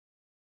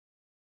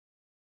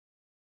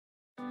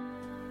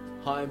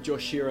Hi, I'm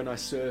Josh Shearer and I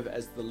serve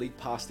as the lead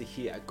pastor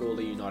here at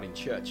Gawler Uniting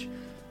Church.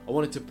 I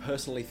wanted to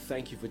personally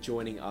thank you for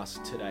joining us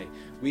today.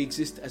 We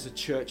exist as a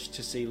church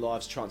to see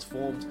lives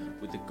transformed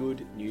with the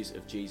good news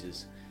of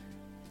Jesus.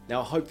 Now,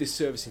 I hope this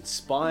service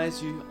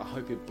inspires you, I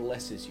hope it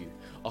blesses you,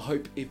 I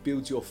hope it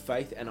builds your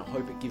faith, and I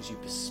hope it gives you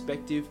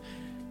perspective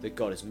that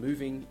God is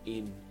moving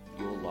in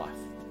your life.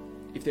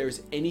 If there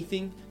is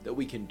anything that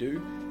we can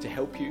do to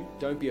help you,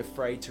 don't be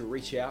afraid to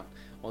reach out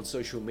on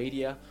social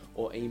media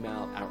or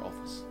email our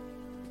office.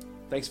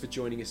 Thanks for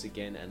joining us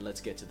again, and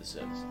let's get to the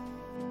service.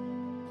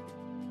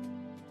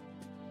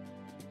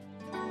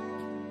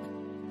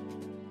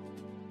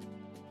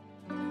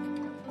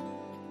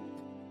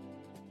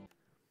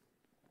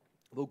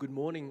 Well, good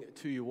morning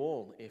to you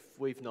all. If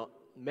we've not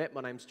met, my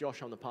name's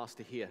Josh. I'm the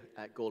pastor here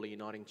at Gawler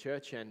Uniting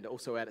Church and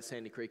also out at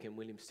Sandy Creek and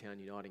Williamstown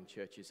Uniting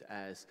Churches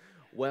as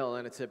well.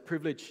 And it's a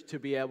privilege to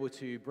be able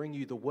to bring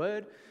you the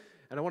word.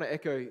 And I want to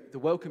echo the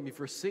welcome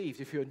you've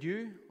received. If you're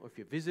new or if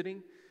you're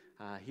visiting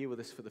here with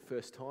us for the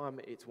first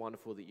time, it's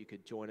wonderful that you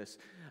could join us.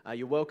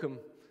 You're welcome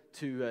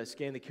to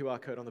scan the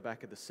QR code on the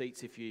back of the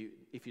seats if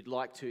you'd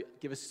like to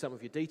give us some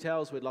of your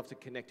details. We'd love to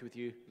connect with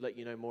you, let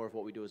you know more of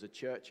what we do as a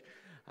church.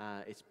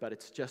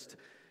 It's just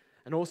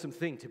an awesome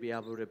thing to be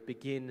able to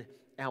begin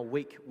our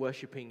week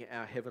worshiping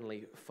our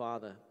Heavenly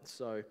Father.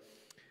 So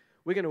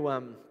we're going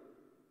to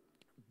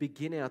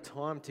begin our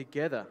time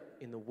together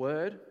in the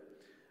Word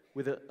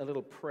with a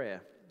little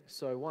prayer.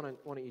 So why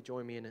don't you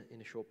join me in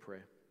a short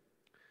prayer?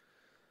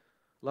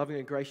 Loving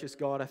and gracious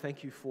God, I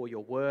thank you for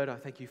your word. I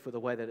thank you for the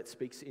way that it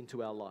speaks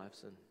into our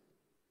lives. And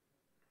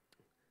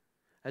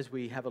as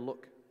we have a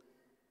look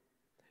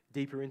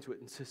deeper into it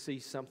and to see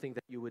something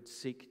that you would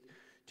seek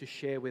to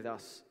share with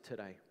us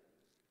today,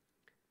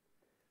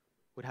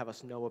 would have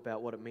us know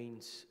about what it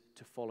means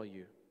to follow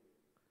you.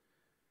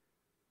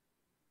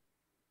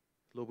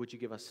 Lord, would you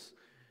give us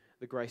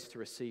the grace to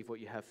receive what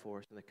you have for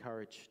us and the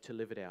courage to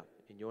live it out.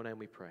 In your name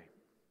we pray.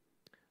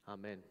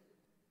 Amen.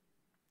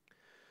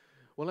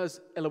 Well,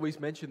 as Eloise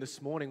mentioned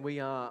this morning, we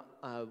are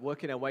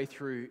working our way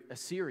through a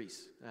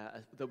series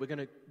that we're going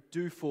to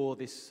do for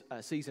this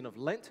season of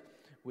Lent,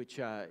 which,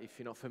 if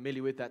you're not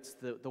familiar with, that's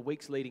the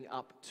weeks leading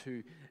up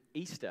to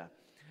Easter.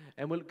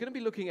 And we're going to be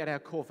looking at our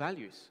core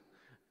values.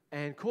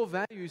 And core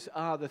values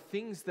are the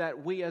things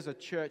that we as a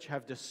church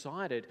have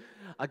decided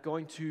are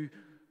going to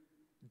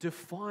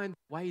define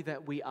the way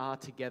that we are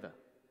together.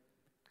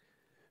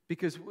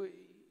 Because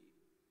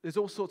there's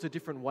all sorts of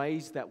different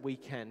ways that we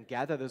can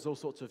gather. There's all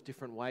sorts of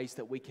different ways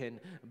that we can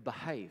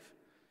behave.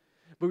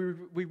 But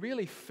we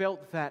really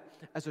felt that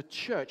as a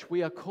church,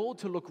 we are called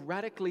to look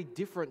radically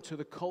different to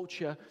the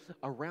culture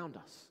around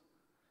us.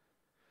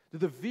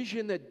 The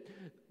vision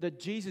that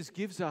Jesus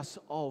gives us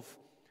of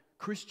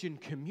Christian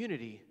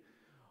community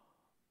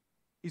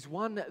is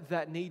one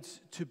that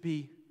needs to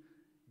be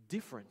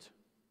different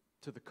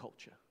to the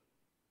culture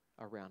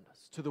around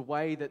us, to the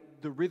way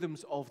that the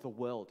rhythms of the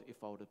world,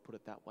 if I were to put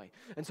it that way.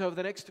 And so over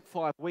the next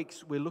 5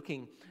 weeks, we're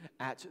looking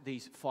at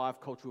these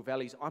 5 cultural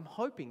values. I'm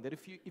hoping that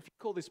if you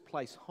call this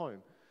place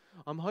home,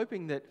 I'm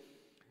hoping that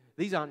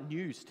these aren't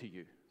news to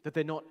you, that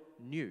they're not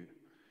new.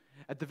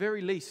 At the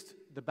very least,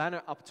 the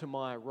banner up to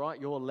my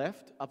right, your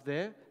left, up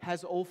there,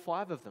 has all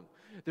 5 of them.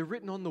 They're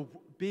written on the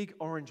big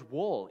orange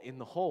wall in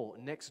the hall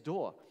next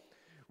door,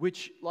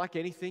 which, like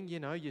anything,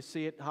 you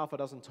see it half a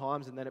dozen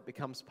times and then it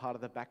becomes part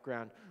of the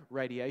background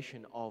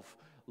radiation of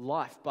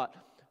life. But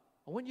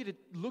I want you to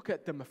look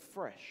at them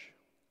afresh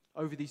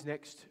over these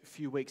next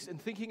few weeks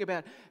and thinking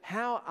about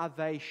how are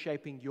they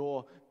shaping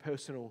your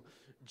personal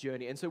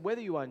journey. And so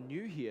whether you are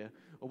new here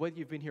or whether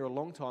you've been here a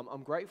long time,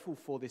 I'm grateful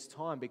for this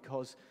time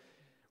because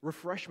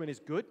refreshment is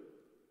good.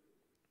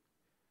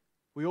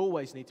 We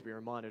always need to be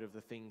reminded of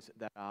the things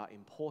that are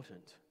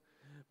important.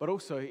 But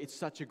also, it's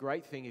such a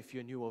great thing if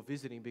you're new or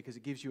visiting because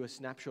it gives you a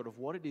snapshot of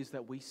what it is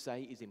that we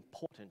say is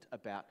important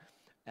about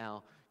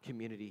our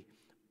community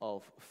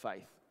of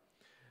faith.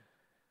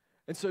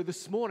 And so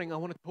this morning, I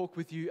want to talk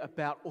with you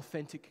about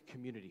authentic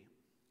community.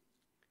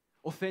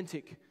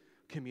 Authentic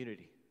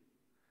community.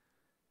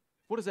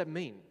 What does that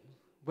mean?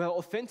 Well,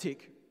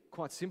 authentic,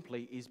 quite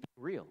simply, is being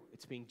real.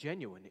 It's being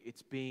genuine.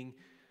 It's being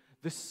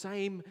the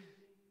same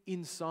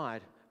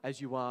inside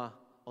as you are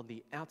on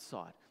the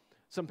outside.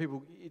 Some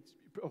people,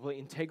 probably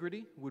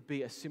integrity would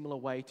be a similar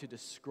way to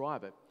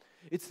describe it.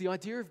 It's the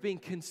idea of being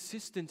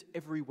consistent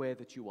everywhere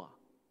that you are.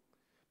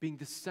 Being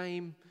the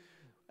same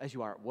as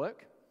you are at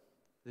work,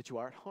 that you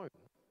are at home.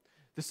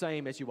 The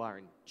same as you are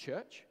in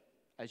church,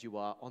 as you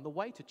are on the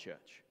way to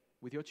church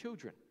with your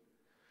children.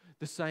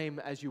 The same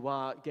as you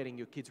are getting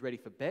your kids ready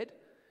for bed,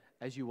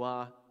 as you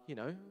are,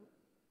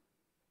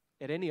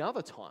 at any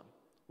other time.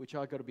 Which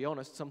I've got to be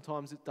honest,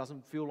 sometimes it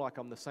doesn't feel like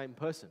I'm the same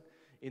person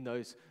in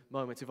those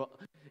moments.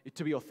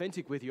 To be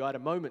authentic with you, I had a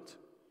moment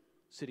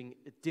sitting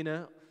at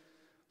dinner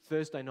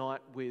Thursday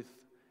night with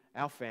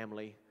our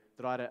family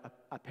that I had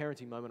a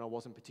parenting moment I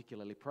wasn't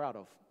particularly proud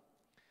of.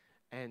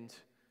 And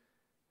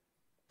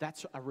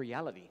that's a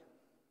reality.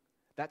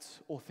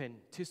 That's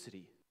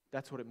authenticity.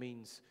 That's what it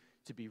means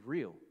to be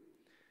real.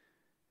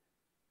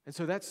 And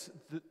so that's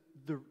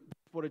the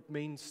It's what it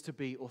means to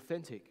be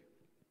authentic.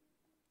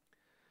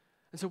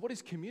 And so what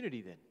is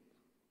community then?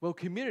 Well,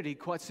 community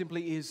quite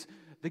simply is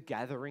the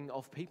gathering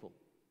of people.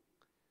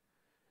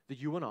 That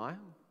you and I,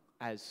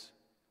 as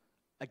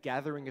a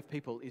gathering of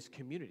people, is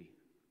community.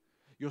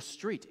 Your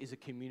street is a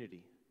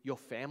community. Your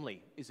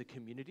family is a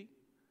community.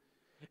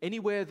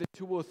 Anywhere that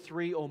 2 or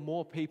 3 or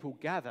more people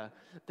gather,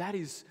 that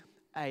is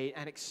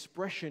an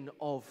expression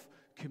of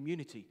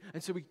community.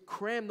 And so we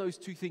cram those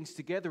two things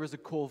together as a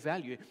core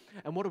value.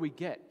 And what do we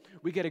get?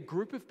 We get a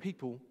group of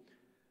people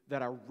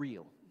that are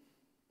real.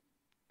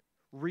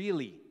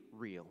 Really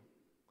real.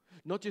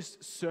 Not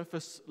just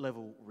surface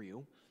level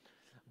real,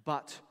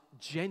 but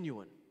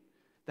genuine.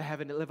 They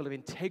have a level of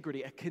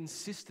integrity, a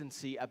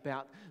consistency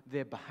about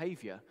their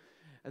behavior,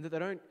 and that they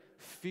don't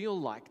feel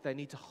like they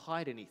need to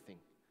hide anything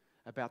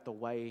about the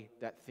way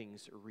that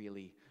things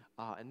really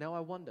are. And now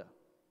I wonder,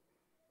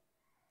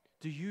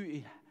 do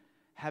you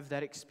have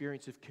that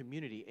experience of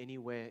community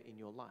anywhere in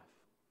your life?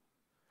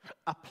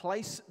 A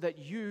place that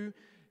you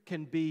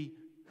can be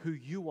who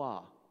you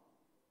are,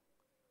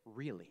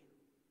 really.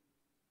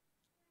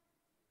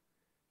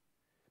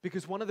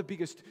 Because one of the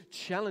biggest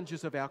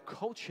challenges of our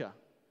culture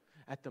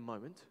at the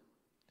moment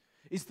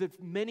is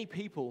that many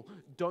people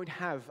don't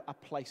have a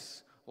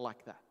place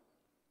like that.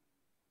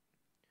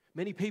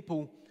 Many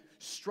people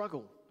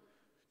struggle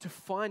to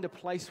find a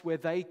place where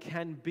they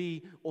can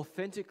be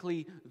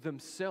authentically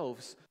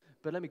themselves,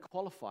 but let me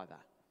qualify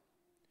that.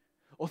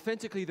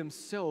 Authentically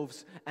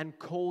themselves and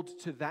called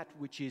to that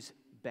which is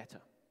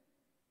better.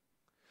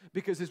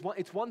 Because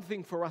it's one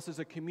thing for us as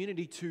a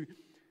community to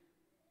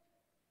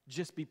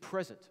just be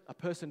present, a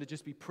person to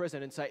just be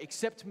present and say,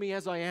 accept me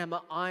as I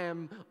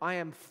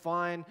am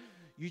fine,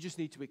 you just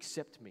need to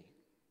accept me.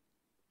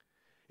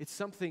 It's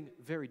something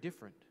very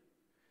different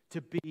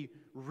to be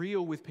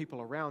real with people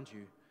around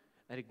you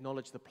and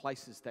acknowledge the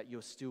places that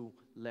you're still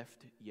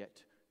left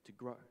yet to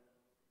grow.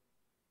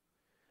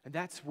 And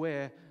that's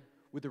where,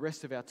 with the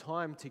rest of our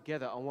time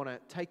together, I want to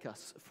take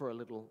us for a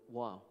little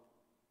while.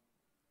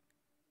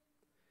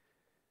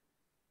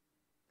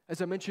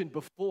 As I mentioned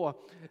before,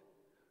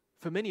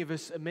 for many of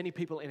us and many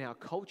people in our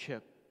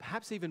culture,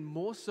 perhaps even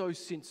more so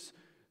since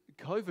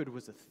COVID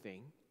was a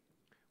thing,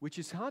 which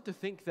is hard to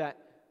think that,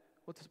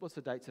 what's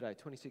the date today?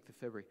 26th of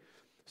February.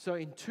 So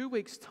in 2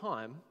 weeks'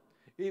 time,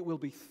 it will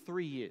be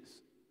 3 years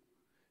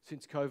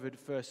since COVID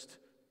first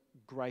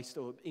graced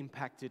or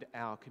impacted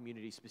our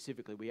community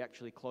specifically. We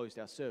actually closed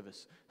our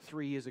service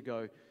 3 years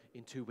ago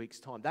in 2 weeks'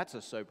 time. That's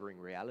a sobering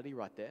reality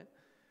right there,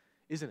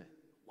 isn't it?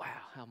 Wow,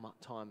 how much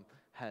time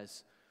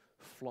has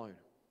flown.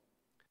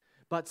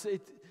 But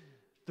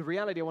the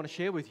reality I want to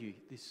share with you,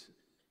 this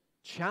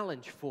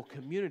challenge for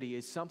community,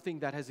 is something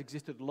that has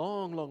existed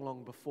long, long,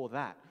 long before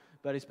that,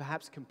 but is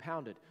perhaps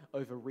compounded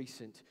over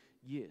recent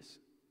years.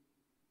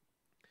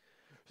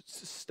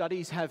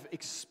 Studies have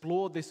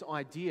explored this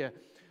idea,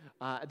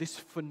 this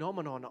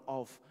phenomenon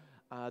of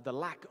the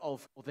lack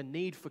of, or the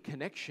need for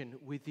connection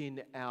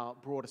within our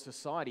broader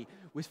society.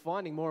 We're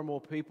finding more and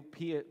more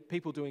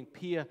people doing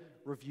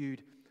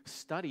peer-reviewed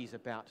studies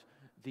about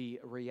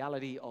the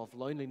reality of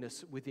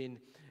loneliness within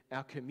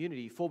our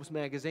community. Forbes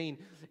magazine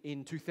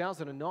in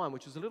 2009,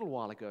 which was a little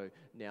while ago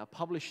now,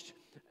 published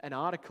an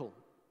article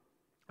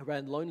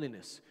around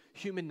loneliness,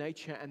 human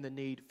nature, and the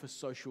need for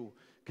social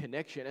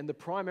connection. And the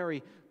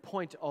primary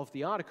point of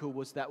the article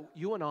was that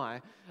you and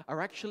I are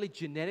actually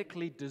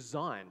genetically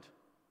designed.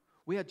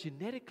 We are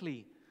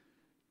genetically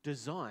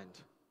designed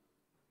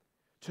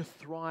to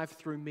thrive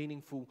through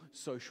meaningful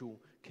social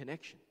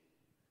connection.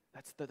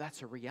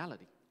 That's a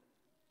reality.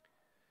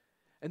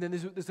 And then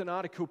there's an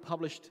article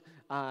published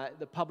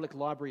the Public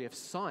Library of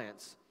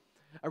Science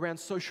around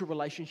social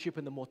relationship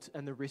and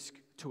the risk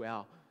to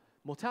our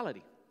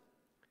mortality.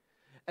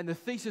 And the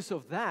thesis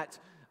of that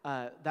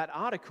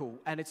article,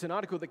 and it's an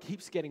article that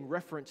keeps getting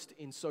referenced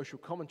in social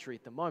commentary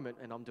at the moment,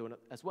 and I'm doing it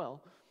as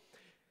well,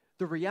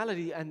 the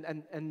reality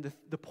and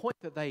the point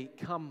that they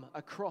come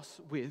across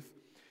with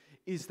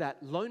is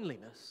that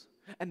loneliness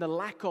and the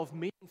lack of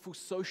meaningful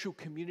social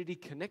community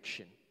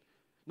connection,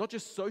 not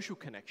just social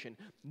connection,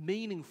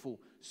 meaningful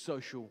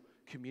social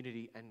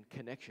community and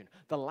connection.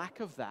 The lack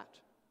of that,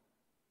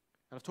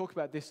 and I've talked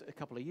about this a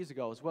couple of years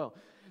ago as well,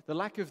 the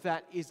lack of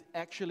that is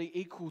actually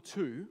equal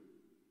to,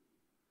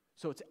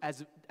 so it's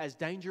as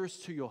dangerous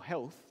to your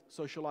health,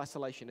 social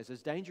isolation is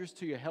as dangerous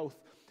to your health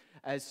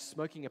as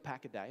smoking a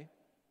pack a day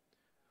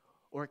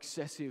or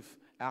excessive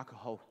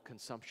alcohol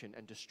consumption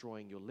and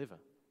destroying your liver.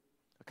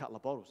 A couple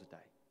of bottles a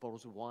day,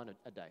 bottles of wine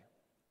a day.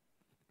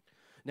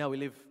 Now we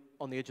live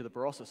on the edge of the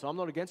Barossa, so I'm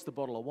not against the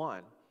bottle of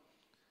wine.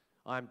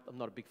 I'm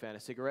not a big fan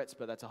of cigarettes,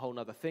 but that's a whole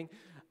other thing.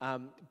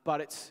 But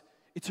it's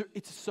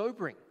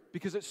sobering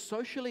because it's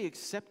socially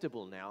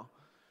acceptable now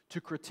to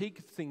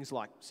critique things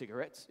like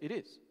cigarettes. It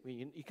is. I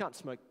mean, you can't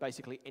smoke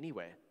basically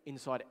anywhere,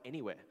 inside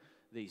anywhere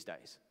these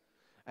days.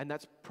 And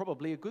that's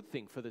probably a good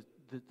thing for the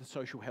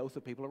social health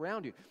of people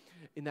around you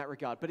in that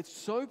regard. But it's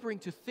sobering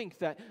to think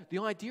that the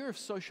idea of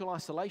social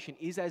isolation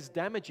is as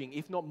damaging,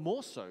 if not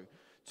more so,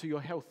 to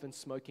your health than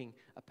smoking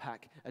a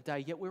pack a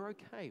day. Yet we're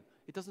okay.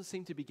 It doesn't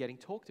seem to be getting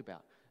talked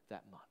about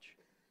that much.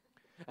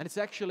 And it's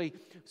actually,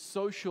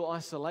 social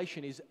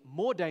isolation is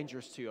more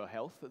dangerous to your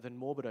health than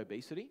morbid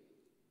obesity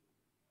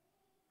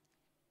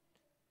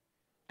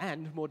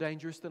and more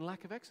dangerous than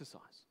lack of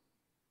exercise.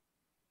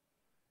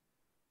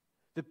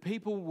 The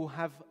people will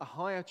have a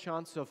higher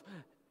chance of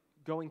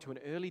going to an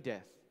early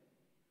death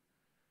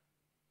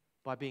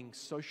by being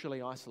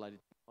socially isolated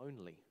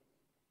only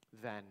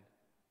than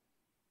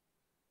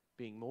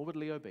being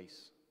morbidly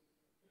obese,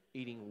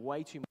 eating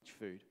way too much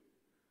food,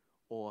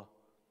 or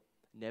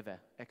never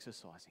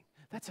exercising.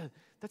 That's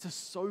a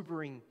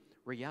sobering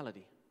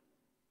reality.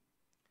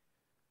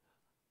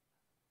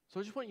 So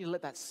I just want you to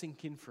let that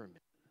sink in for a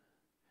minute.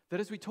 That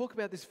as we talk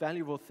about this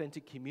value of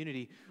authentic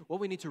community, what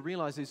we need to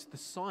realize is the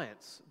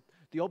science,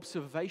 the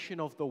observation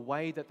of the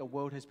way that the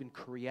world has been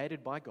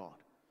created by God.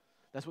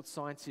 That's what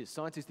science is.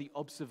 Science is the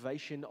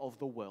observation of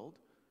the world.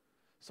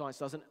 Science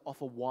doesn't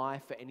offer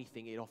why for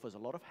anything. It offers a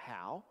lot of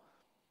how,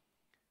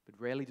 but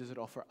rarely does it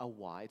offer a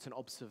why. It's an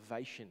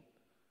observation,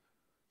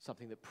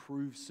 something that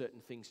proves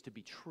certain things to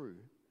be true.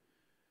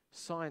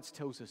 Science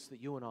tells us that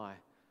you and I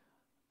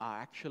are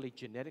actually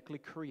genetically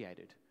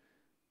created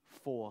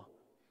for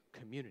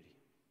community.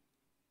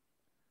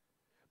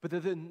 But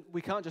then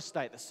we can't just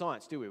state the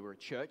science, do we? We're a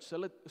church, so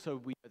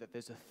we know that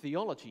there's a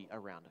theology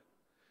around it.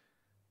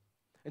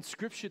 And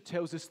Scripture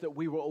tells us that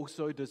we were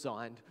also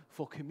designed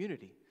for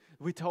community.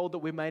 We're told that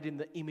we're made in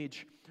the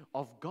image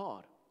of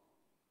God.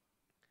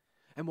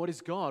 And what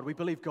is God? We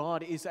believe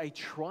God is a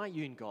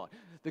triune God,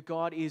 that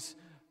God is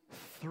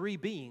three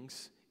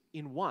beings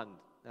in one.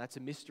 Now, that's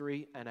a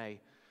mystery and a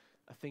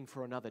thing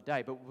for another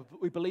day. But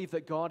we believe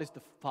that God is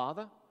the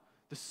Father,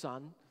 the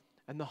Son,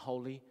 and the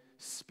Holy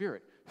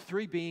Spirit.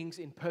 Three beings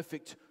in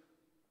perfect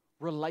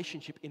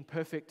relationship, in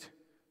perfect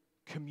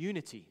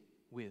community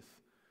with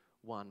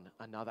one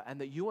another. And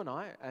that you and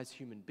I, as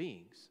human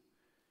beings,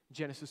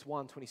 Genesis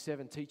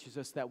 1:27 teaches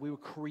us that we were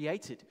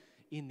created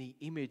in the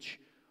image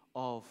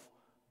of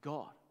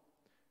God.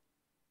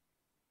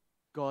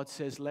 God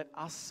says, let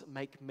us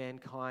make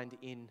mankind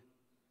in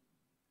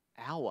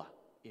our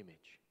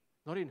image.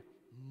 Not in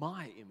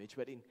my image,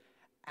 but in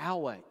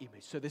our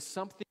image. So there's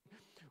something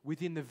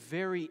within the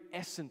very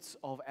essence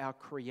of our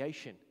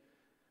creation,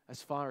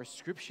 as far as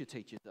Scripture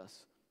teaches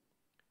us,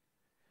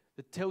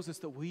 that tells us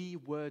that we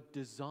were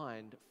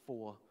designed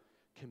for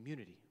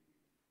community.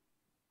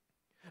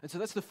 And so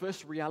that's the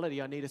first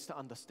reality I need us to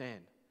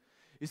understand,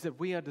 is that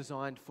we are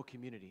designed for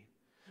community.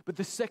 But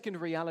the second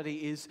reality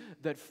is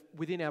that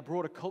within our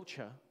broader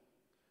culture,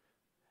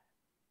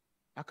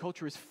 our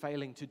culture is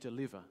failing to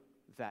deliver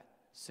that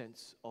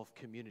sense of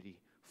community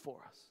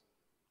for us.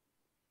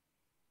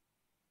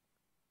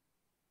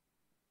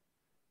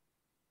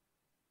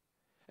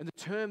 And the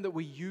term that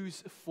we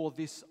use for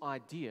this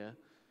idea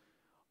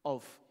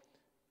of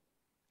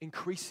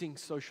increasing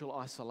social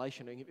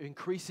isolation,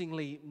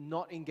 increasingly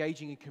not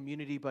engaging in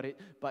community,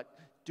 but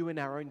doing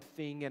our own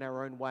thing in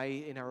our own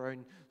way, in our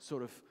own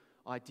sort of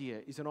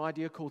idea, is an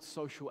idea called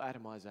social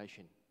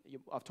atomization.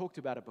 I've talked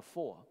about it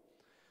before,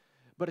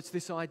 but it's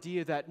this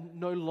idea that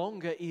no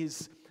longer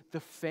is the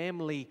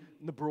family,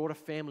 the broader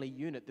family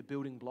unit, the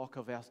building block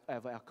of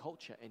our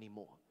culture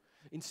anymore.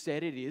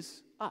 Instead, it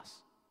is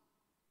us,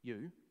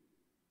 you,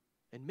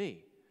 and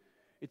me.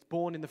 It's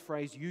born in the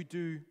phrase, you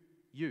do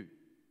you,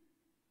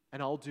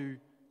 and I'll do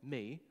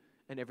me,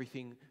 and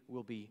everything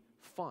will be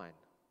fine.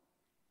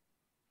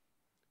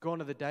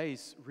 Gone are the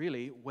days,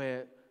 really,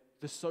 where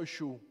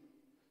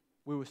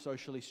we were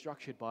socially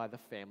structured by the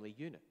family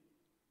unit.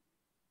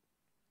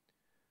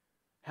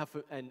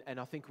 And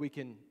I think we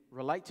can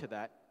relate to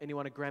that.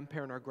 Anyone a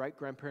grandparent or a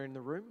great-grandparent in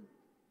the room?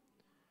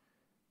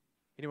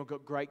 Anyone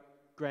got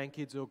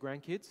great-grandkids or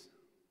grandkids?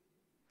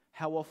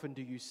 How often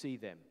do you see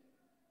them?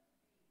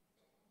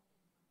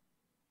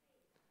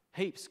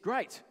 Heaps.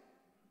 Great.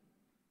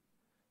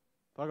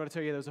 But I've got to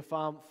tell you, there's a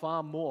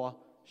far more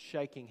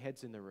shaking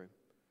heads in the room.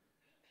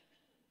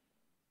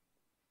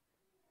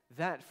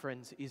 That,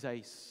 friends, is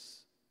a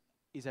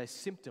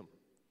symptom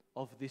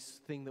of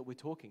this thing that we're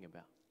talking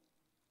about.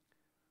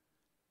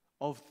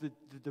 Of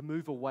the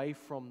move away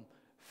from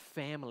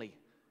family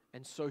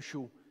and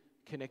social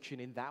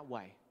connection in that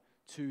way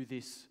to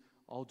this,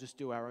 I'll just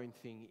do our own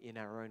thing in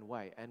our own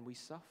way. And we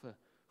suffer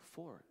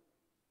for it.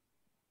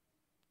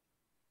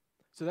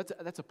 So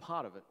that's a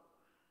part of it.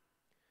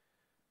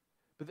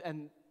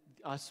 And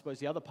I suppose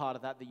the other part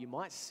of that you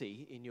might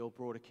see in your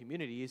broader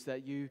community is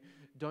that you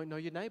don't know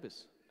your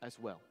neighbors as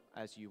well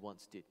as you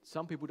once did.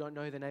 Some people don't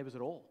know their neighbors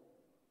at all.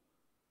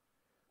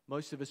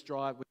 Most of us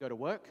drive, we go to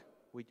work,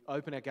 we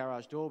open our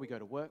garage door, we go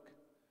to work,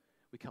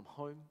 we come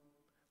home,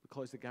 we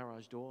close the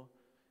garage door,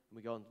 and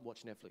we go and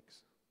watch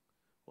Netflix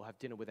or have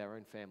dinner with our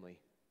own family,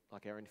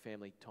 like our own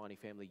family, tiny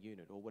family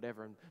unit or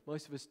whatever. And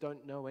most of us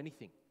don't know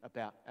anything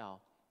about our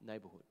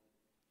neighborhood.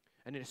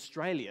 And in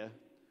Australia,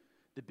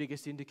 the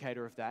biggest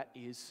indicator of that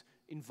is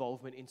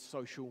involvement in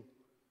social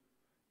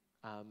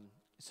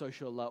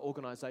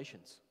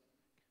organisations.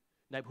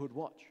 Neighbourhood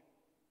Watch,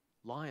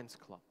 Lions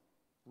Club,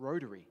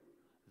 Rotary,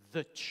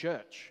 the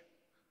church.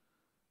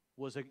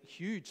 was a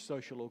huge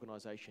social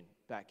organization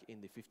back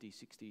in the 50s,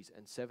 60s,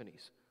 and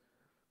 70s.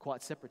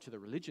 Quite separate to the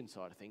religion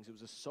side of things, it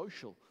was a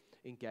social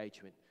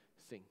engagement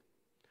thing.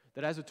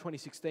 That as of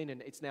 2016,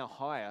 and it's now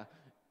higher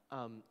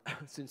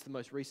since the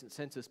most recent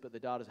census, but the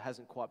data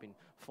hasn't quite been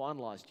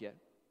finalized yet,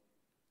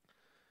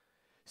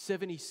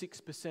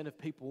 76% of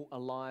people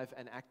alive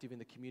and active in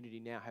the community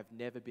now have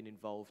never been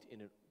involved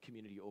in a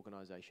community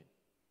organization.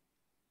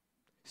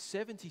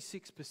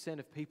 76%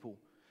 of people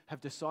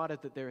have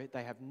decided that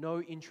they have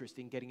no interest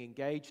in getting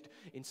engaged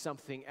in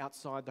something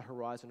outside the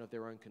horizon of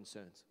their own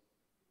concerns.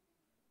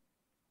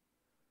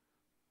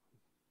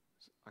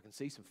 I can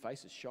see some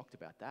faces shocked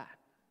about that.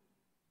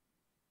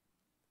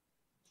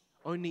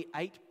 Only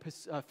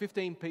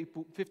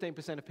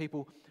 15% of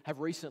people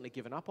have recently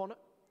given up on it,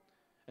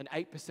 and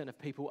 8% of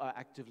people are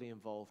actively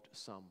involved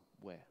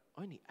somewhere.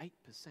 Only 8%.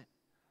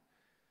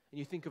 And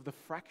you think of the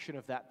fraction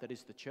of that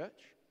is the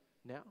church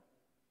now.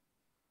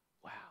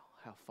 Wow,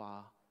 how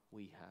far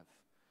we have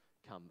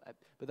come.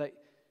 But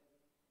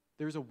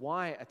there is a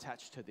why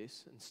attached to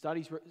this, and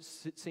studies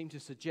seem to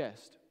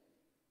suggest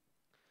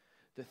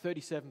that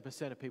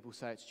 37% of people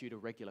say it's due to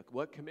regular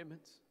work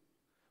commitments.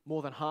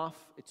 More than half,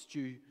 it's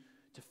due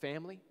to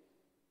family.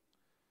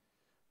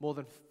 More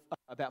than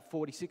about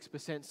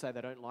 46% say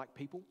they don't like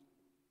people.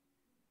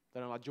 They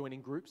don't like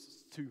joining groups.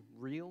 It's too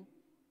real.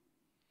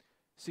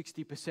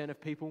 60%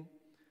 of people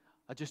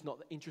are just not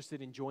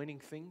interested in joining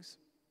things.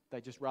 They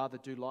just rather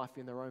do life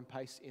in their own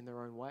pace, in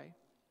their own way.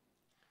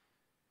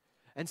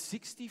 And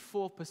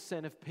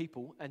 64% of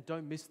people, and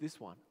don't miss this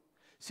one,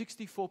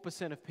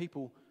 64% of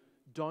people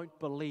don't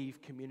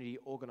believe community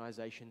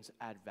organizations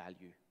add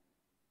value,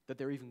 that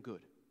they're even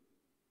good.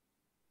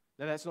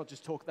 Now that's not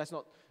just talk, that's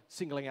not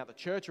singling out the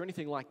church or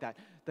anything like that.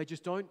 They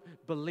just don't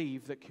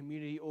believe that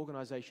community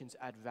organizations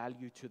add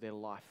value to their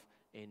life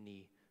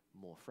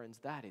anymore. Friends,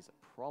 that is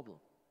a problem.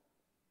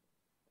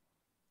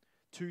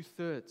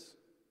 2/3.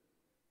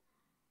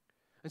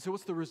 And so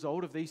what's the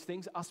result of these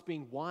things? Us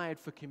being wired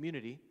for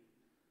community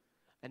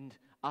and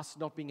us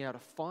not being able to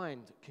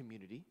find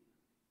community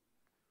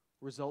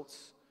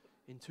results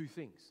in two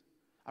things.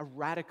 A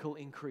radical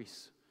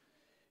increase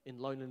in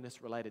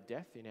loneliness-related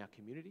death in our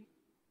community,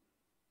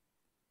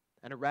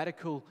 and a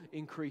radical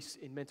increase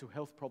in mental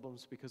health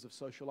problems because of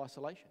social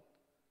isolation.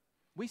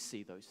 We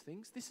see those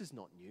things. This is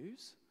not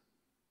news.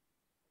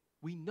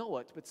 We know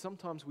it, but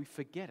sometimes we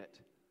forget it.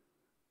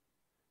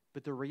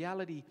 But the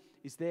reality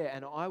is there,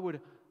 and I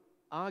would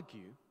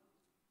argue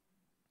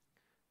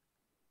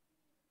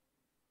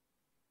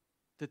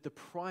that the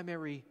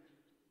primary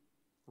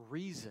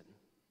reason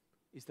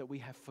is that we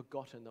have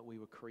forgotten that we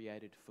were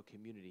created for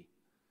community.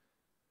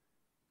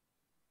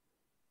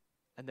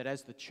 And that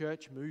as the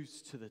church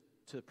moves to the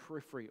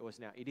periphery, or as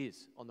now it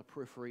is on the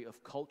periphery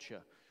of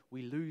culture,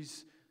 we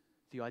lose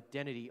the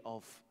identity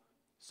of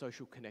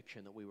social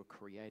connection that we were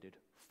created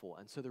for.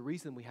 And so the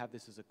reason we have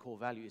this as a core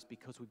value is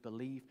because we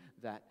believe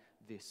that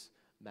this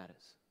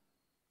matters.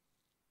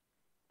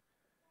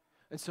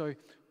 And so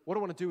what I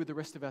want to do with the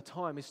rest of our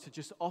time is to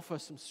just offer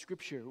some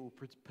scriptural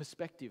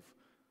perspective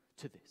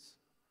to this.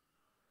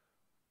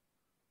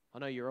 I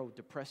know you're all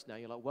depressed now.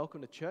 You're like,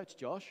 welcome to church,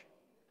 Josh.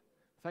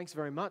 Thanks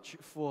very much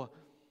for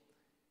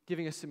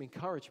giving us some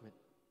encouragement.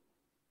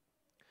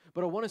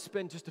 But I want to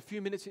spend just a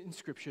few minutes in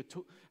Scripture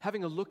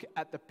having a look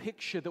at the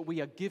picture that we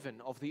are given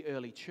of the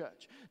early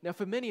church. Now,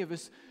 for many of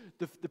us,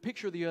 the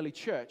picture of the early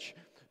church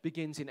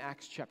begins in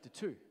Acts chapter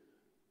 2.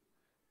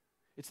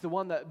 It's the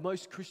one that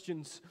most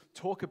Christians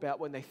talk about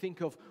when they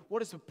think of what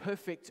does a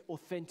perfect,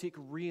 authentic,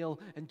 real,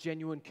 and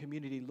genuine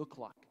community look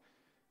like.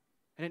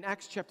 And in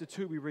Acts chapter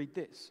 2, we read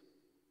this.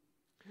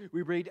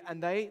 We read,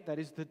 and they, that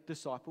is the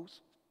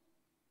disciples,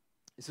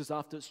 this is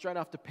straight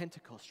after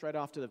Pentecost, straight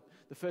after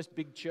the first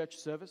big church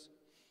service.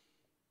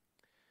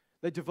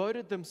 They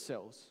devoted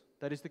themselves,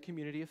 that is the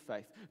community of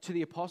faith, to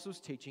the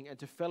apostles' teaching and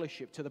to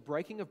fellowship, to the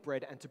breaking of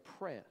bread and to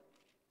prayer.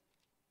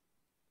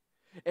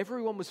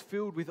 Everyone was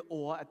filled with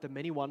awe at the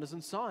many wonders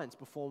and signs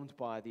performed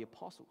by the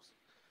apostles.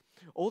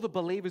 All the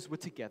believers were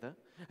together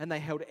and they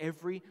held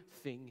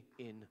everything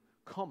in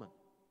common.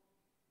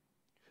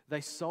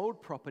 They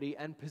sold property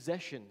and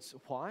possessions.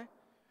 Why?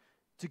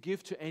 To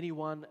give to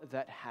anyone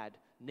that had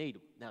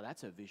need. Now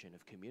that's a vision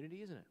of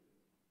community, isn't it?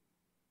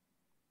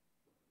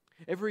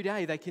 Every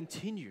day they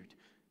continued,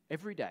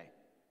 every day,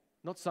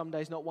 not some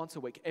days, not once a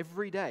week,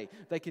 every day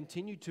they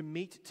continued to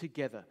meet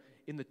together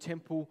in the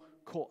temple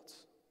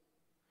courts.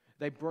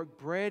 They broke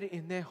bread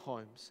in their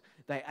homes.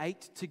 They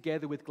ate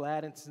together with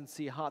glad and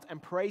sincere hearts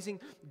and praising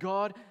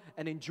God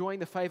and enjoying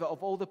the favor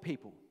of all the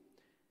people.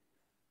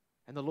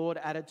 And the Lord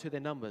added to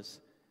their numbers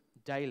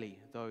daily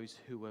those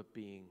who were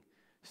being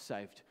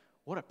saved.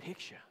 What a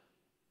picture.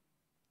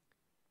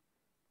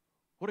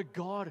 What a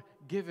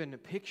God-given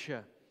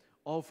picture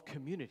of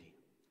community,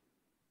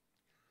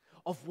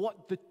 of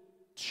what the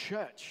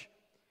church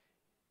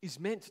is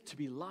meant to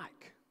be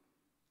like,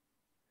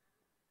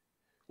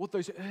 what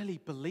those early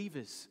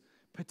believers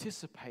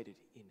participated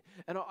in.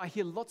 And I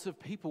hear lots of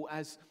people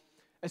as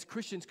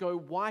Christians go,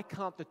 why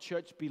can't the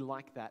church be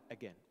like that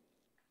again?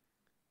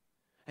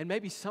 And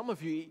maybe some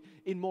of you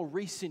in more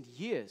recent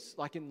years,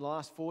 like in the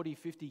last 40,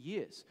 50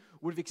 years,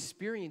 would have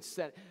experienced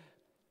that,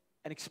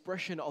 an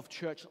expression of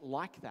church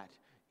like that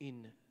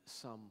in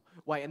some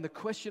way. And the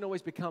question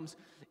always becomes,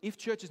 if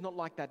church is not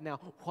like that now,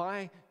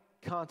 why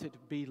can't it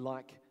be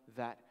like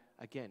that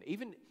again?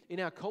 Even in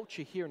our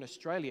culture here in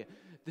Australia,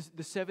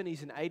 the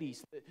 70s and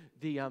 80s,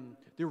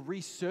 the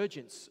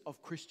resurgence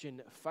of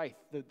Christian faith,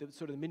 the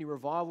sort of the mini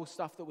revival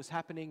stuff that was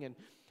happening and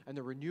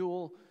the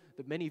renewal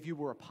that many of you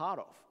were a part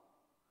of.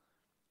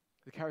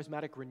 The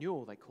charismatic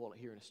renewal, they call it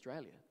here in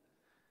Australia.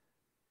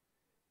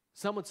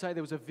 Some would say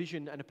there was a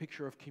vision and a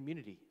picture of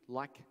community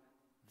like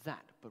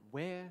that. But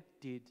where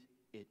did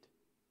it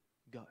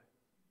go?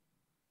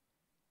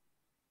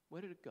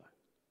 Where did it go?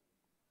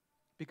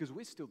 Because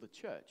we're still the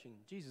church and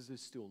Jesus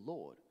is still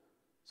Lord.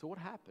 So what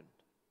happened?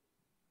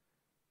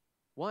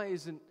 Why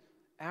isn't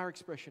our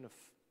expression of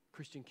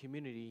Christian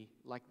community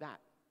like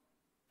that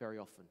very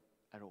often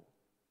at all?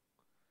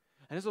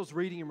 And as I was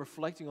reading and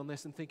reflecting on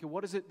this and thinking,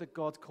 what is it that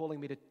God's calling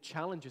me to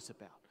challenge us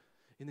about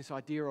in this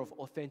idea of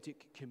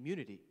authentic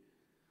community?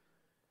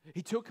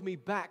 He took me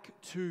back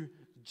to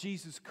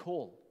Jesus'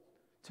 call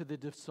to the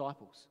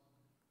disciples,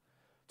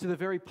 to the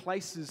very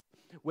places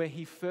where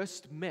he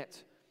first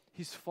met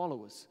his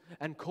followers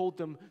and called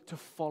them to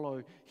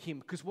follow him.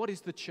 Because what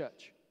is the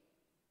church?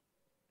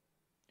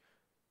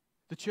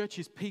 The church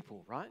is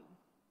people, right?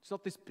 It's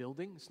not this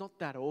building, it's not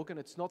that organ,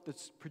 it's not the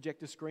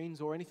projector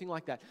screens or anything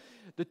like that.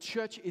 The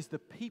church is the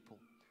people.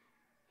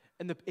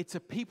 And it's a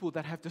people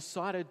that have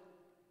decided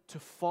to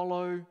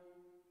follow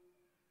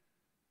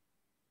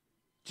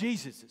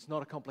Jesus. It's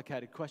not a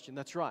complicated question,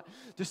 that's right.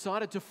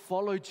 Decided to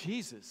follow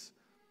Jesus.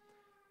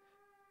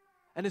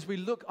 And as we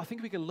look, I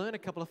think we can learn a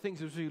couple of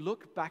things as we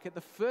look back at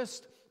the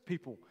first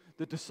people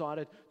that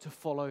decided to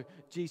follow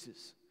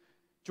Jesus.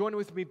 Join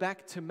with me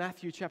back to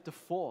Matthew chapter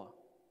 4.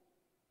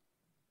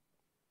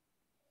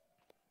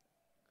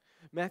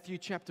 Matthew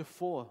chapter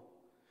 4.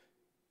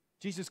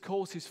 Jesus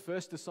calls his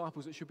first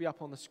disciples. It should be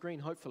up on the screen,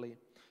 hopefully.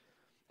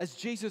 As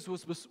Jesus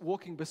was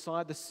walking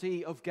beside the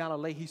Sea of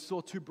Galilee, he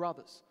saw two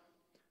brothers,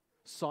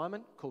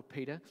 Simon, called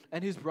Peter,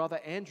 and his brother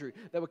Andrew.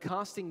 They were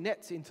casting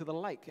nets into the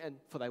lake,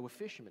 for they were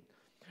fishermen.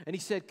 And he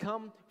said,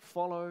 "Come,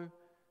 follow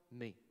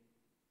me."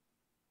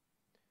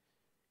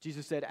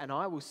 Jesus said, "And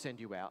I will send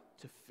you out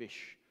to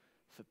fish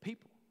for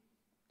people."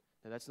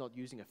 Now, that's not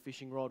using a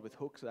fishing rod with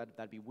hooks.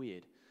 That'd be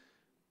weird.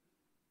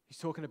 He's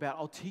talking about,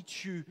 I'll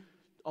teach you,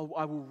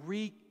 I will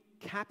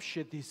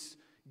recapture this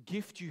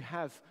gift you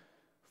have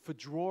for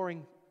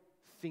drawing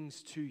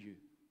things to you.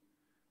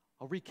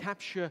 I'll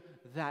recapture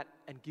that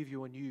and give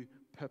you a new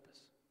purpose.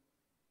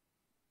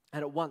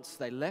 And at once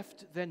they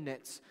left their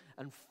nets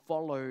and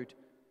followed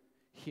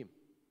him.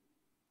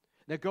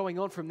 Now going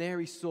on from there,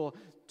 he saw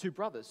two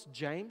brothers,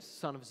 James,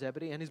 son of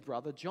Zebedee, and his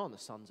brother John, the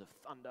sons of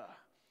thunder.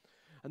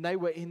 And they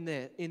were in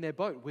their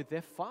boat with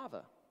their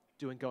father,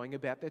 going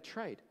about their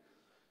trade.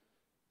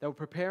 They were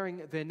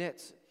preparing their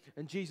nets,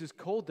 and Jesus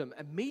called them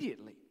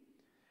immediately.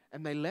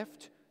 And they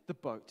left the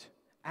boat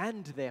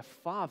and their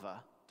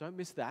father. Don't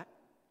miss that.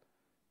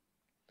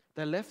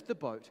 They left the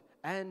boat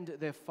and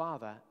their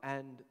father,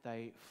 and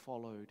they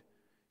followed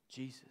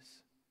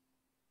Jesus.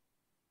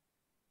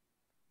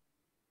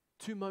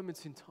 Two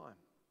moments in time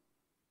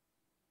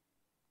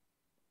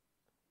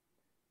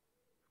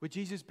where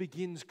Jesus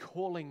begins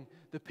calling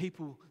the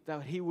people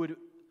that he would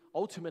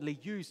ultimately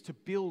use to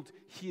build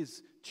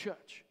his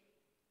church.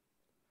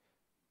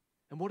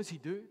 And what does he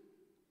do?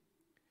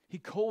 He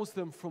calls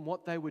them from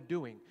what they were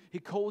doing. He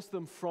calls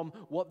them from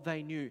what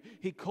they knew.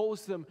 He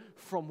calls them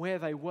from where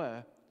they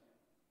were.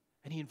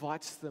 And he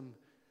invites them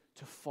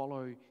to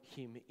follow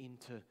him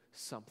into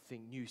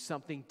something new,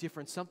 something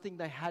different, something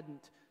they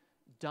hadn't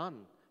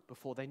done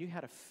before. They knew how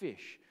to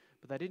fish,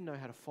 but they didn't know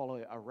how to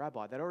follow a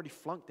rabbi. They'd already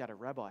flunked out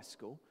of rabbi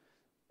school.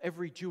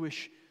 Every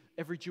Jewish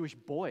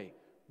boy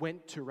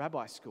went to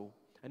rabbi school.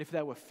 And if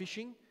they were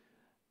fishing,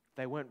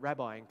 they weren't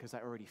rabbiing because they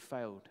already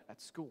failed at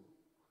school.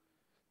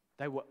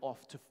 They were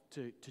off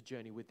to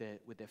journey with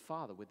their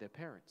father, with their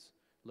parents,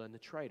 learn the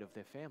trade of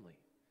their family.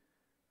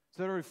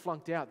 So they'd already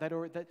flunked out.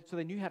 So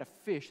they knew how to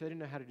fish. They didn't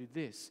know how to do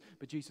this.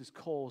 But Jesus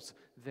calls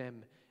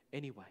them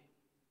anyway.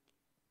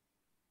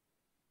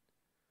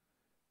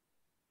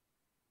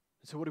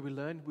 So what do we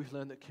learn? We've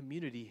learned that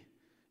community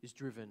is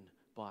driven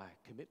by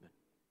commitment.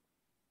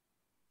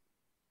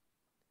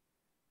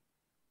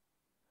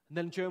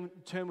 And then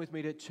turn with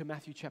me to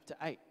Matthew chapter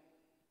 8,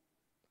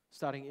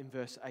 starting in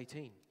verse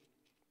 18.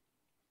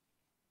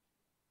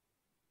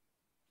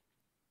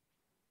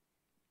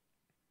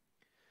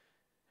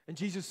 And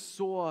Jesus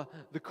saw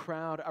the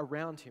crowd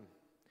around him,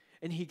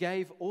 and he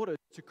gave orders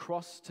to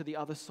cross to the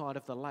other side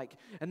of the lake.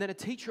 And then a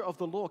teacher of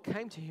the law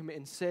came to him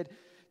and said,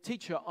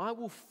 "Teacher, I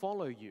will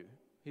follow you."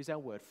 Here's our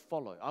word,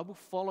 follow. I will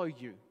follow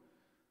you.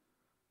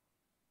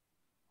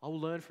 I will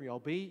learn from you. I'll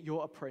be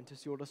your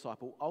apprentice, your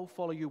disciple. I'll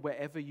follow you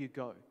wherever you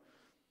go.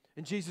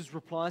 And Jesus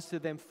replies to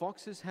them,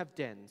 "Foxes have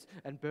dens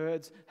and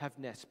birds have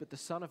nests, but the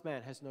Son of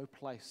Man has no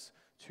place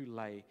to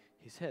lay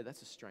his head."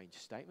 That's a strange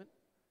statement.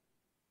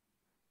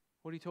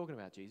 What are you talking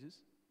about,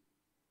 Jesus?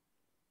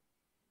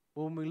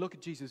 Well, when we look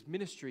at Jesus'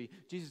 ministry,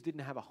 Jesus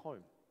didn't have a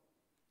home.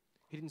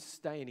 He didn't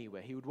stay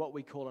anywhere. He was what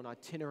we call an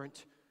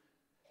itinerant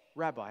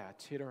rabbi,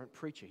 itinerant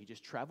preacher. He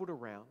just traveled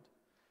around,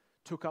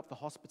 took up the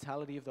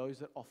hospitality of those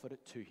that offered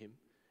it to him,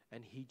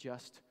 and he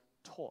just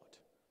taught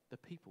the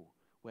people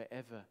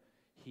wherever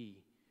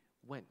he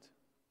went.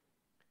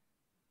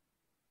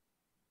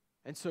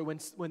 And so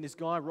when this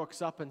guy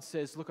rocks up and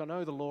says, look, I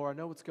know the law, I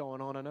know what's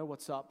going on, I know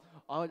what's up,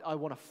 I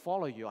want to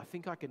follow you, I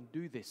think I can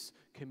do this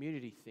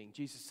community thing.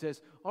 Jesus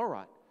says, all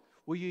right,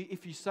 well,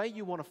 if you say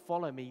you want to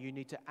follow me, you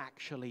need to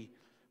actually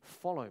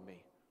follow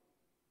me.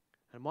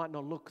 And it might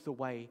not look the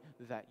way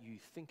that you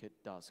think it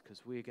does,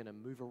 because we're going to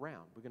move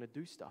around, we're going to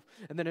do stuff.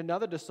 And then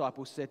another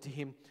disciple said to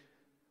him,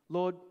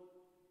 Lord,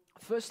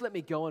 first let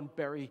me go and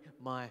bury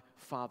my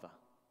father.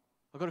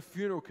 I've got a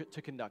funeral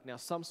to conduct. Now,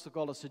 some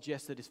scholars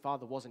suggest that his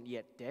father wasn't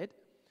yet dead,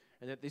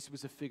 and that this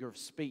was a figure of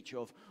speech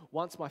of,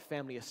 once my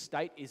family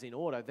estate is in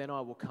order, then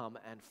I will come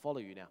and follow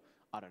you. Now,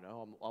 I don't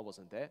know, I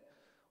wasn't there.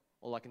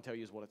 All I can tell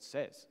you is what it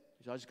says.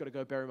 I just got to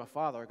go bury my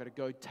father. I've got to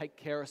go take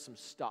care of some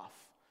stuff,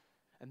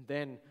 and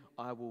then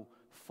I will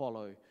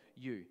follow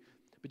you.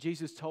 But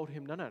Jesus told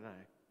him, no.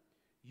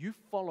 You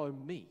follow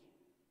me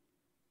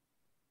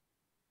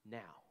now,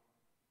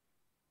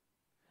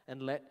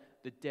 and let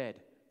the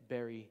dead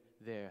bury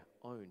their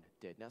own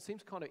dead. Now, it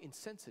seems kind of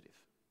insensitive.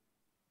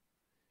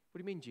 What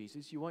do you mean,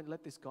 Jesus? You won't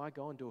let this guy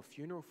go and do a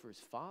funeral for his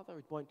father?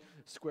 It won't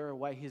square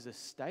away his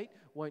estate?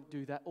 Won't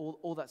do that,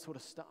 all that sort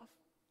of stuff?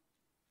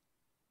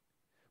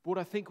 But what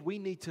I think we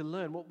need to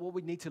learn, what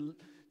we need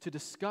to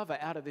discover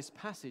out of this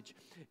passage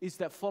is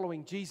that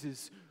following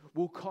Jesus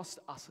will cost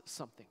us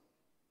something.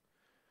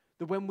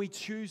 That when we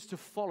choose to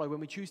follow, when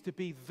we choose to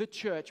be the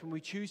church, when we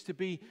choose to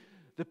be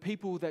the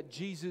people that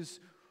Jesus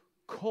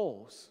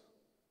calls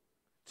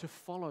to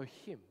follow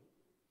him,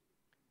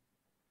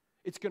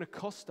 it's going to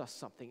cost us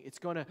something. It's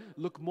going to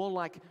look more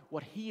like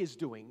what he is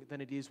doing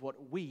than it is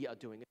what we are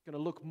doing. It's going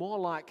to look more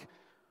like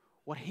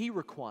what he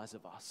requires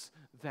of us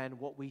than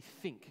what we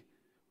think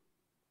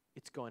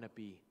it's going to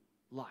be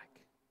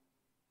like.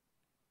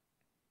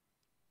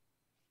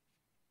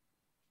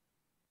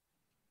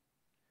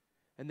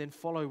 And then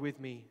follow with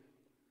me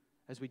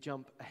as we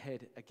jump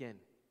ahead again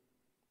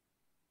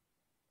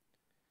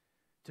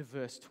to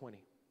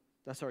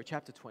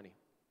chapter 20,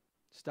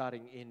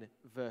 starting in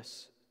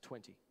verse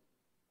 20.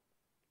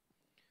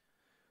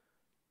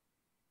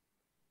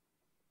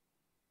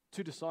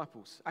 Two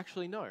disciples,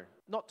 actually no,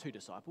 not two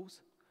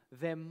disciples,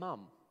 their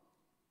mum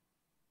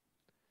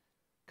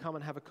comes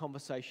and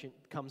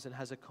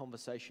has a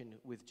conversation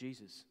with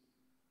Jesus.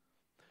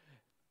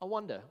 I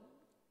wonder,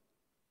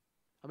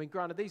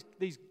 granted,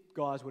 these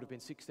guys would have been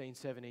 16,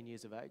 17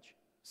 years of age.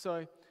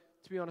 So,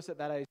 to be honest, at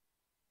that age,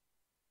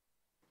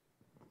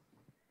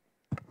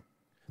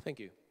 thank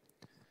you.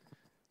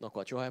 Not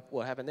quite sure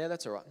what happened there,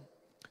 that's all right.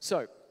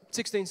 So,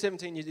 16,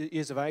 17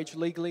 years of age,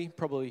 legally,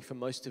 probably for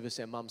most of us,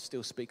 our mum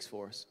still speaks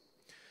for us.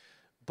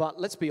 But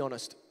let's be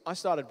honest, I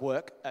started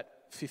work at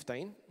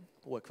 15,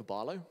 work for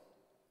Bilo.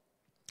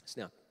 It's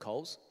now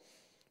Coles.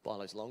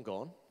 Bilo's long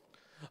gone.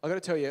 I've got to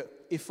tell you,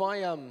 if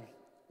I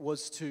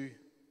was to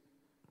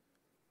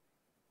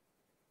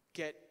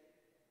get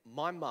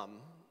my mum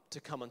to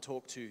come and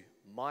talk to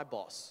my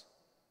boss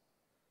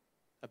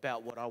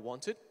about what I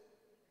wanted,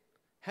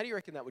 how do you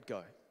reckon that would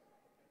go?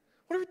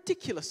 What a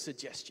ridiculous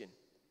suggestion.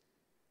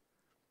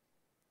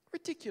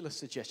 Ridiculous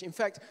suggestion. In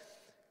fact,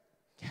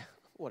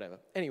 whatever.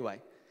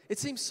 Anyway, it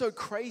seems so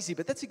crazy,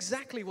 but that's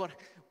exactly what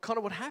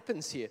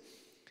happens here.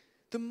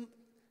 The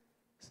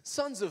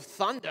sons of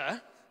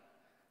thunder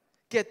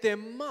get their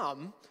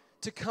mum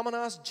to come and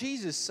ask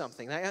Jesus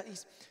something.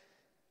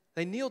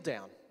 They kneel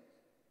down.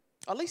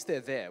 At least they're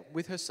there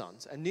with her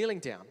sons and kneeling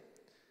down.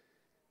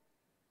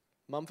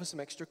 Mum, for some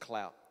extra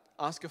clout,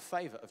 ask a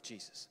favor of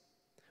Jesus.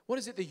 What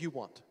is it that you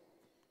want?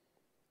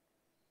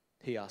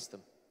 He asked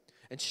them.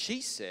 And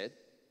she said,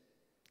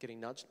 getting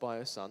nudged by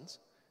her sons,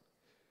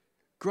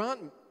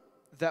 grant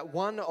that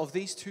one of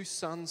these two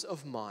sons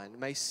of mine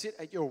may sit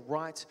at your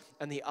right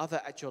and the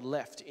other at your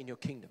left in your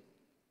kingdom.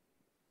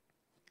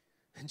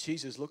 And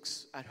Jesus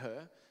looks at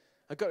her.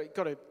 I've got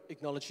to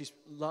acknowledge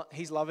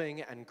he's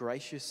loving and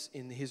gracious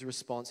in his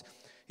response.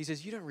 He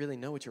says, you don't really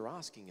know what you're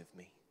asking of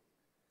me.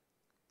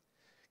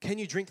 Can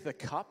you drink the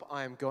cup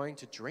I am going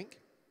to drink?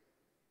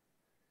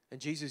 And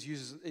Jesus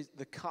uses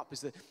the cup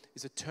as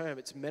a term,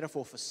 it's a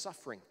metaphor for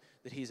suffering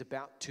that he is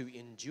about to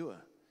endure.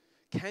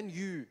 Can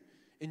you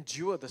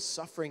endure the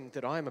suffering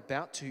that I am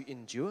about to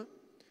endure?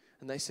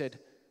 And they said,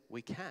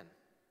 we can.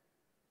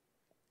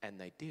 And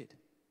they did.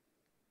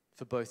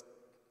 For both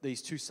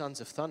these two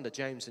sons of thunder,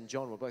 James and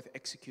John, were both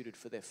executed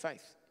for their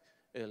faith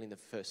early in the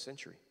first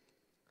century,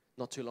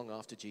 not too long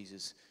after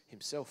Jesus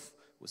himself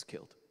was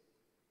killed.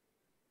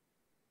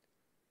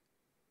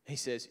 He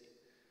said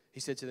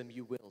to them,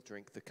 you will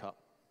drink the cup.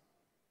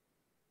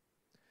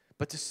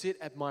 But to sit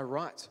at my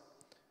right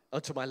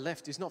or to my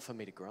left is not for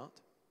me to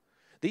grant.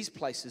 These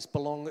places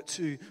belong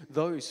to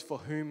those for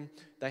whom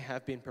they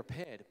have been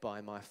prepared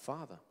by my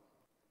Father.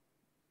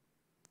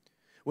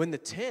 When the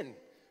 10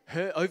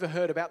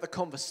 overheard about the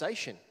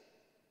conversation,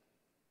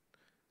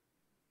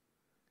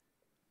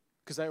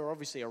 because they were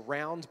obviously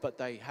around, but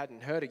they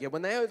hadn't heard it yet.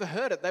 When they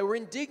overheard it, they were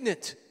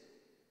indignant,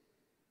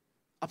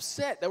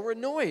 upset, they were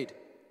annoyed.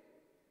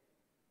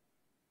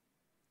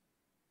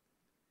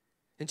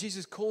 And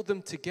Jesus called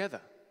them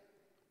together.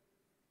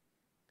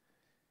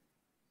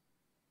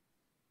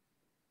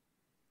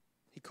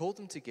 He called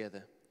them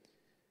together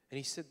and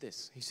he said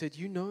this. He said,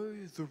 "You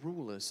know the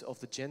rulers of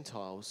the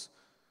Gentiles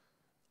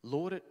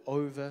lord it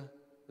over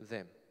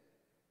them."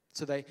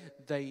 So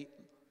they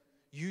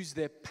use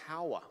their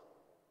power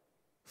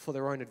for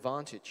their own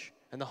advantage.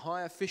 And the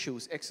high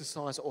officials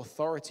exercise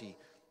authority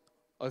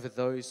over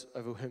those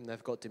over whom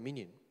they've got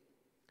dominion.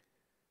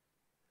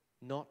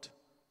 Not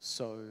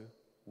so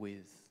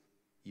with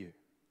you.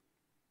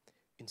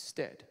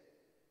 Instead,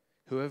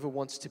 whoever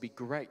wants to be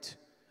great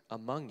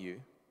among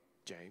you,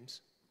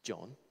 James,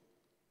 John,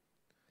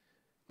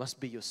 must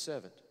be your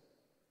servant.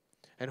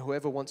 And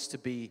whoever wants to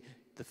be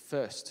the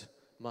first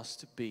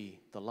must be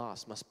the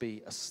last, must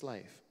be a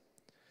slave.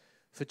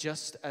 For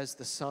just as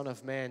the Son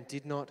of Man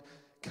did not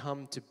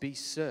come to be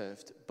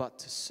served, but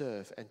to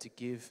serve and to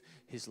give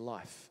his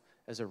life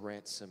as a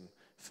ransom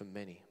for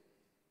many.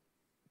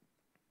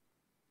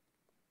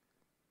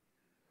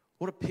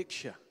 What a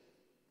picture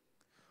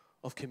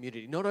of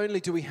community. Not only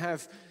do we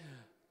have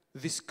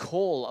this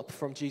call up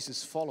from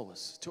Jesus'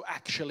 followers to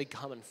actually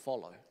come and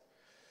follow,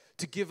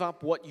 to give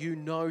up what you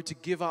know, to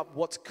give up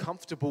what's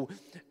comfortable,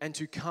 and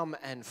to come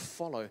and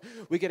follow.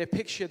 We get a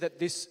picture that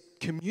this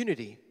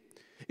community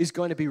is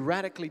going to be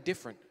radically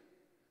different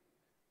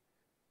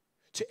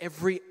to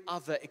every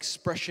other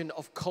expression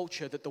of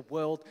culture that the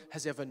world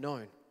has ever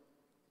known.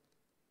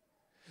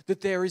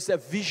 That there is a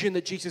vision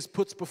that Jesus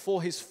puts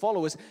before his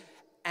followers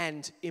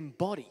and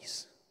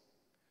embodies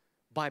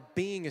by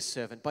being a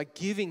servant, by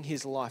giving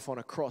his life on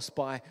a cross,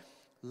 by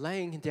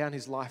laying down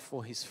his life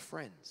for his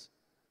friends.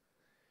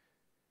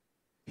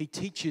 He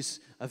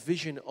teaches a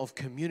vision of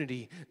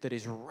community that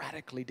is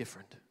radically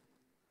different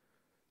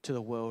to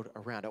the world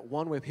around it.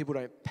 One where people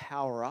don't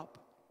power up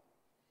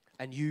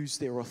and use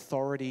their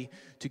authority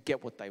to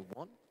get what they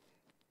want,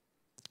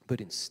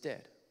 but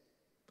instead,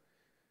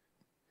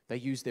 they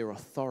use their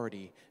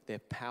authority, their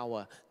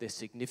power, their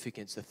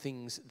significance, the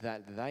things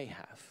that they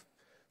have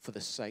for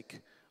the sake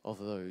of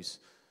those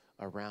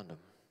around them.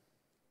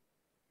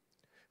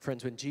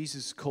 Friends, when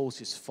Jesus calls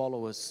his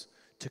followers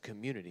to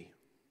community,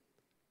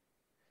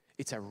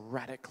 it's a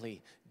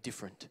radically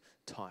different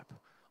type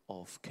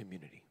of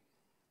community.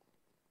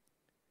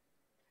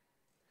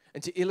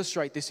 And to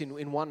illustrate this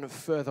in one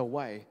further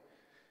way,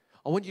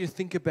 I want you to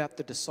think about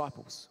the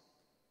disciples,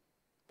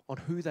 on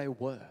who they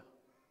were.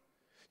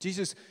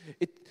 Jesus,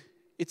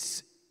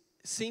 it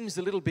seems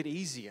a little bit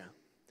easier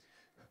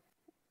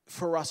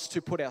for us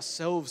to put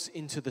ourselves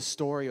into the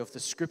story of the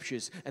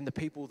scriptures and the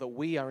people that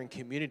we are in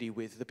community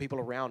with, the people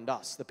around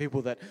us, the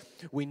people that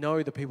we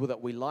know, the people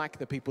that we like,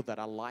 the people that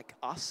are like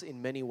us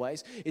in many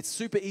ways. It's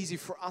super easy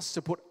for us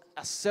to put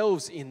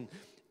ourselves into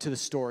the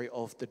story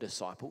of the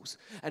disciples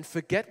and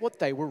forget what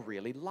they were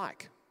really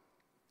like.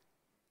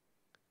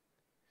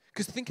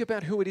 Because think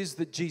about who it is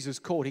that Jesus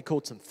called. He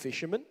called some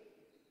fishermen.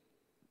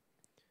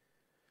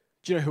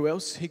 Do you know who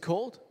else he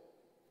called?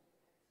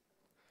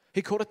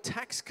 He called a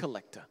tax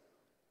collector.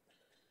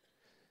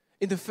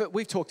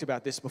 We've talked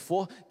about this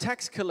before.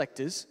 Tax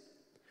collectors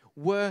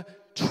were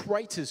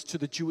traitors to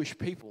the Jewish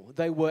people.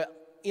 They were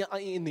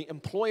in the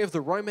employ of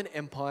the Roman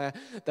Empire.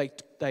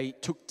 They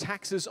took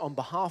taxes on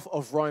behalf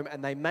of Rome,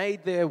 and they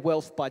made their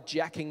wealth by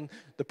jacking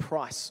the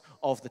price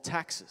of the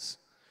taxes.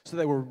 So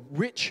they were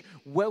rich,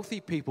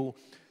 wealthy people,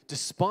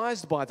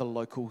 despised by the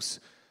locals.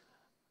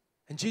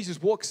 And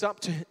Jesus walks up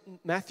to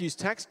Matthew's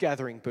tax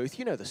gathering booth.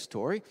 You know the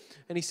story.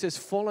 And he says,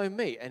 "Follow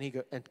me."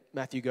 And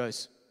Matthew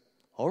goes,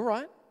 "All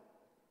right."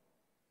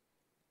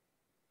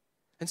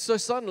 And so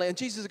suddenly, and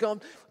Jesus is going,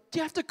 "Do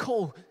you have to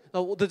call?"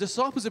 The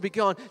disciples would be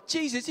going,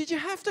 "Jesus, did you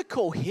have to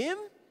call him?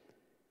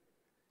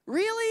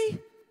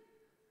 Really?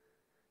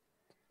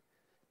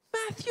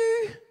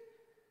 Matthew?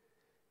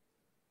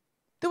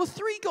 There were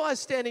 3 guys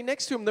standing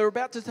next to him. They were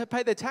about to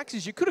pay their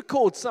taxes. You could have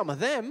called some of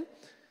them,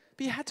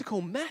 but you had to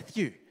call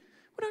Matthew.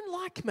 We don't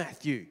like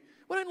Matthew.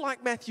 We don't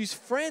like Matthew's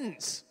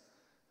friends.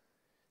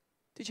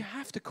 Did you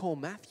have to call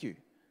Matthew?"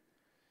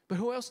 But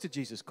who else did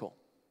Jesus call?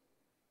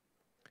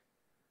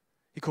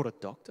 He called a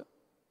doctor.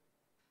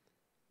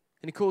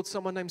 And he called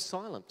someone named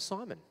Simon.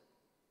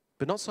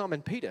 But not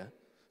Simon Peter,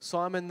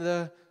 Simon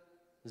the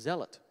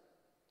Zealot.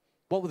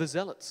 What were the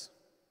Zealots?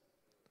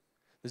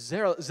 The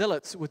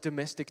Zealots were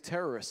domestic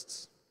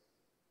terrorists,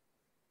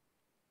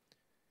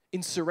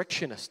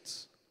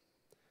 insurrectionists,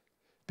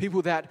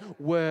 people that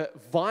were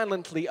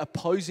violently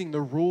opposing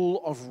the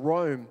rule of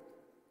Rome,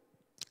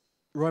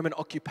 Roman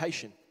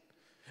occupation.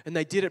 And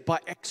they did it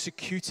by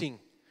executing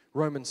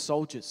Roman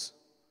soldiers,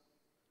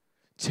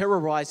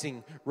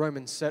 terrorizing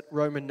Roman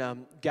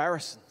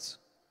garrisons.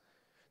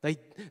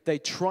 They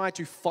tried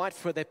to fight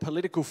for their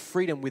political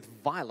freedom with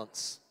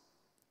violence.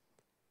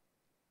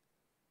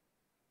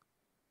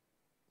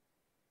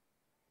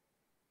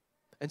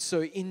 And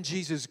so in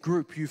Jesus'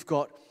 group, you've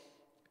got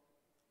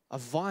a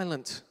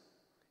violent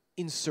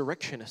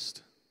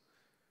insurrectionist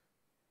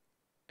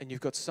and you've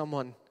got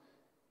someone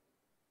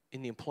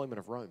in the employment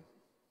of Rome.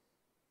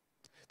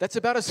 That's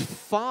about as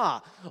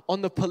far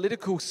on the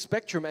political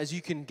spectrum as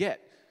you can get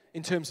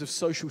in terms of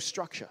social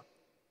structure.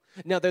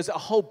 Now, there's a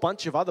whole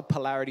bunch of other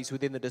polarities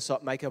within the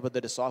makeup of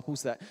the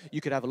disciples that you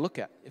could have a look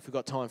at if we've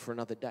got time for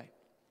another day.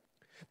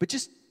 But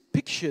just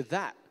picture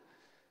that.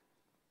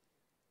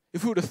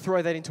 If we were to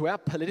throw that into our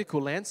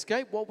political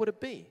landscape, what would it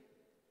be?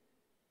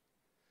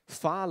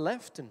 Far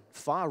left and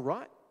far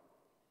right?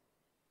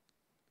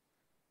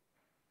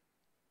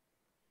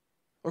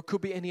 Or it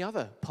could be any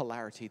other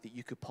polarity that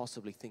you could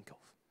possibly think of.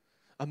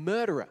 A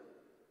murderer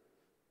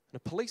and a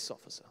police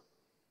officer.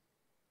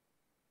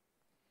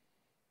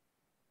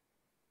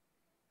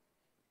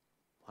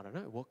 I don't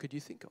know, what could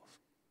you think of?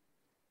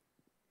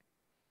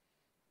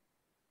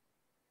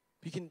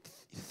 You can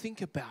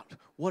think about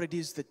what it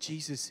is that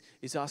Jesus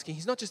is asking.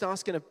 He's not just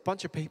asking a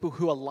bunch of people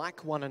who are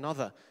like one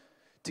another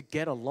to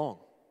get along.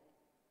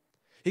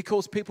 He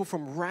calls people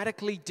from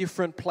radically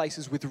different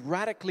places with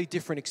radically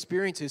different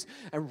experiences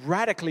and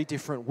radically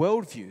different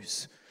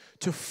worldviews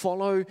to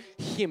follow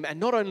him. And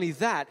not only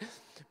that,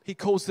 he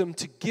calls them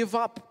to give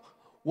up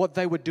what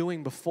they were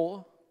doing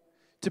before,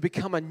 to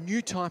become a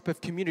new type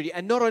of community.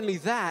 And not only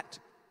that,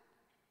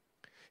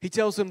 he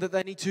tells them that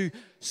they need to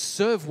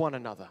serve one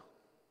another,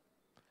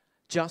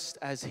 just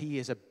as he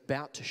is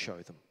about to show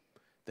them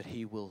that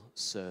he will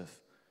serve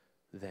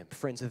them.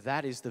 Friends,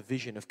 that is the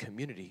vision of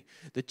community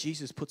that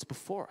Jesus puts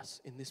before us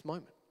in this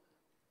moment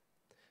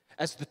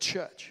as the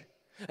church.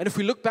 And if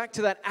we look back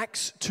to that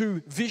Acts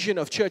 2 vision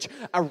of church,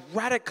 a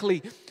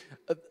radically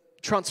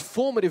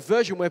transformative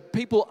version where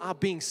people are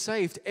being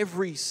saved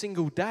every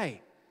single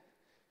day,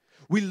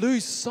 we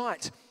lose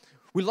sight.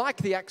 We like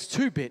the Acts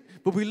 2 bit,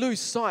 but we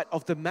lose sight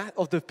of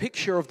the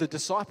picture of the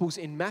disciples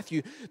in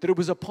Matthew, that it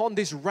was upon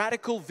this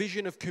radical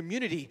vision of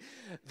community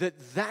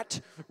that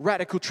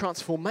radical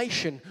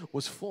transformation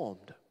was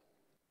formed.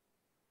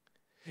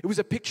 It was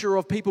a picture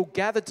of people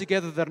gathered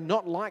together that are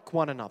not like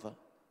one another,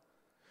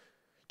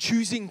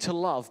 choosing to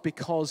love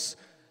because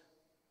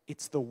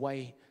it's the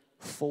way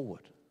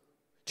forward.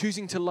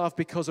 Choosing to love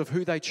because of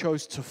who they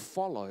chose to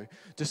follow,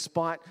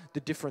 despite the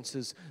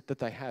differences that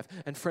they have.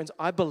 And friends,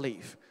 I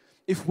believe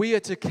if we are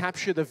to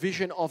capture the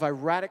vision of a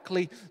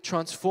radically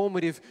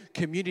transformative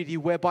community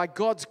where by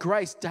God's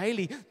grace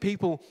daily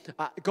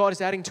God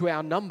is adding to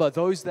our number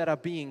those that are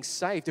being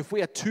saved. If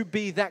we are to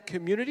be that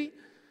community,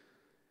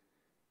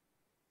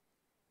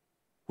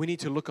 we need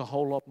to look a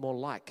whole lot more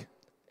like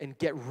and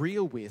get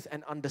real with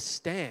and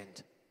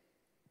understand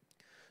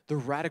the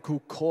radical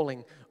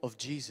calling of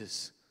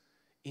Jesus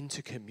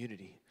into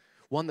community.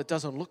 One that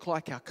doesn't look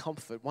like our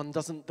comfort,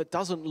 that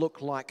doesn't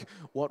look like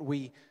what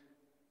we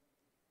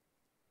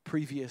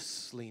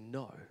previously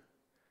know,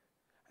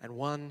 and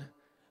one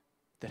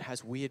that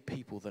has weird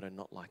people that are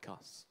not like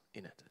us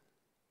in it.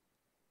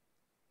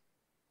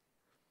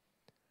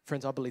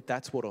 Friends, I believe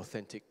that's what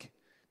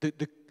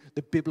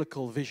the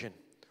biblical vision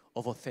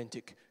of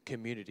authentic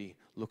community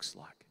looks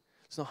like.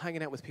 It's not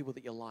hanging out with people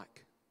that you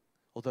like,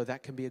 although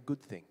that can be a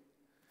good thing.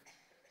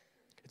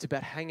 It's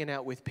about hanging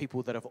out with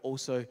people that have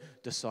also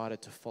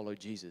decided to follow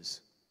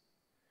Jesus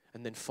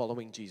and then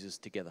following Jesus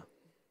together.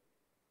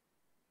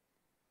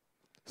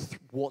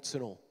 Warts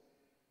and all.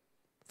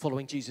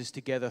 Following Jesus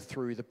together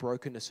through the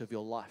brokenness of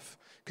your life.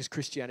 Because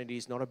Christianity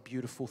is not a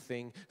beautiful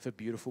thing for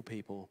beautiful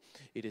people.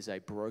 It is a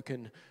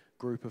broken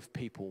group of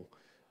people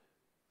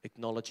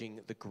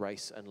acknowledging the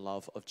grace and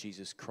love of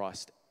Jesus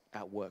Christ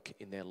at work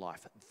in their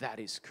life. That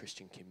is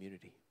Christian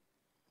community.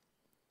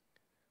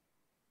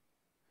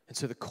 And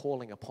so the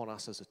calling upon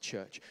us as a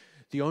church,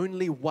 the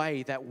only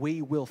way that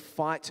we will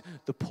fight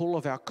the pull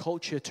of our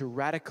culture to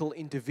radical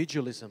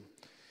individualism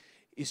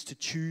is to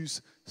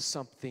choose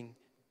something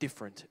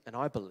different. And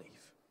I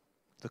believe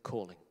the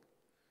calling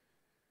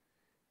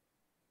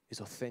is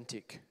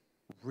authentic,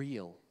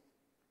 real,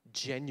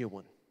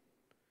 genuine,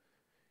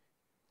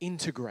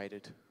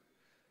 integrated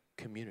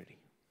community.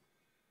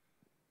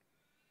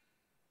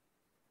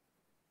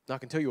 Now, I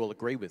can tell you all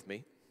agree with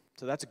me,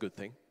 so that's a good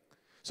thing.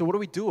 So what do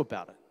we do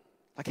about it?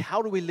 Like,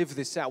 how do we live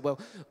this out? Well,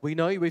 we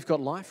know we've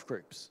got life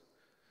groups.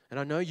 And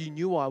I know you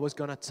knew I was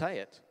going to say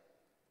it.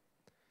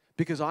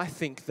 Because I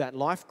think that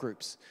life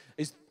groups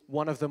is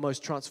one of the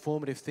most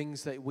transformative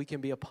things that we can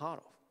be a part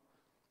of.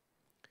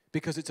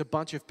 Because it's a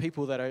bunch of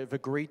people that have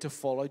agreed to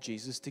follow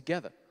Jesus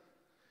together.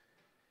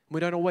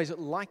 We don't always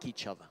like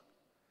each other.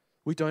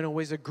 We don't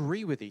always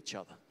agree with each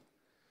other.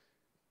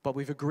 But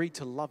we've agreed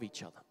to love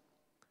each other.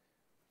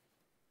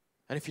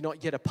 And if you're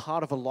not yet a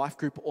part of a life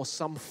group or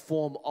some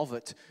form of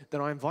it, then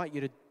I invite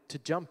you to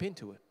jump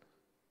into it.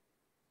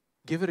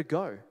 Give it a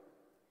go.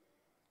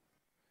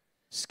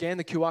 Scan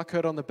the QR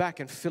code on the back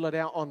and fill it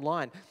out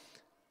online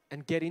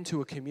and get into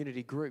a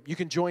community group. You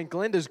can join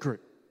Glenda's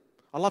group.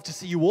 I'd love to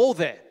see you all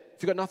there.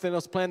 If you've got nothing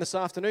else planned this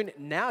afternoon,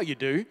 now you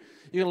do.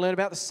 You're going to learn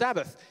about the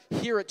Sabbath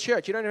here at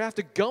church. You don't even have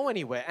to go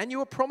anywhere. And you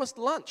were promised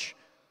lunch.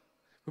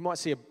 We might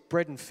see a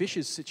bread and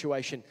fishes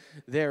situation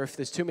there if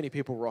there's too many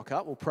people rock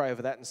up. We'll pray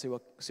over that and see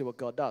what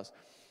God does.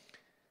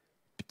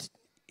 But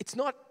it's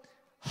not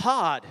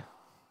hard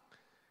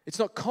It's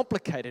not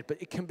complicated,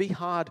 but it can be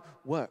hard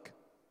work.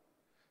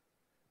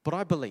 But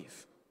I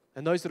believe,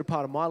 and those that are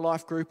part of my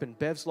life group and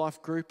Bev's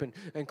life group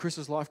and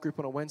Chris's life group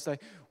on a Wednesday,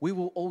 we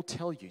will all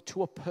tell you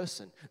to a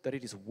person that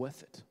it is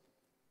worth it.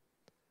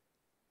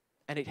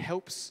 And it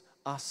helps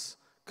us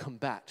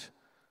combat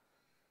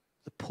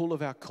the pull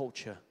of our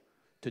culture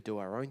to do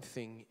our own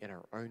thing in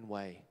our own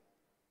way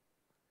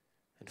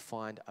and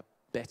find a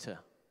better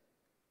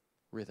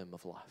rhythm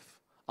of life,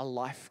 a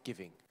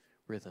life-giving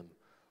rhythm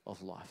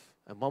of life.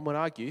 And one would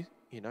argue,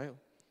 if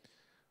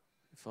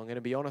I'm going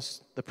to be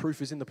honest, the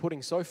proof is in the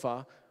pudding so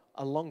far,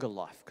 a longer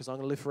life, because I'm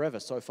going to live forever.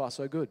 So far,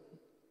 so good.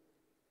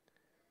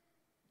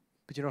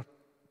 But do you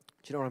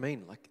know what I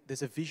mean? Like,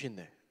 there's a vision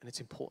there, and it's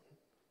important.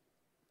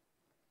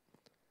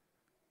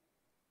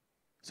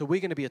 So we're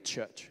going to be a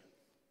church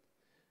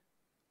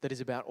that is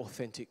about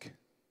authentic,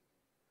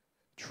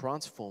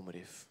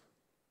 transformative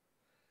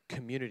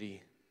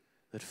community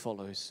that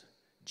follows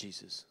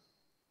Jesus.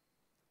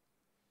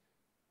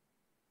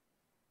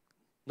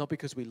 Not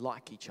because we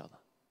like each other,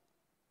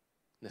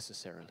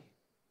 necessarily.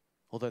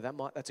 Although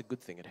that's a good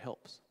thing, it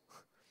helps.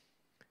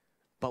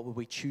 But will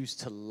we choose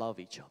to love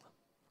each other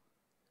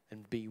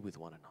and be with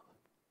one another?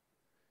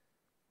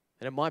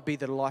 And it might be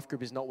that a life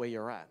group is not where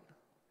you're at,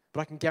 but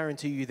I can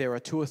guarantee you there are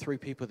 2 or 3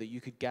 people that you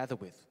could gather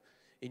with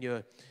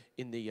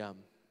in the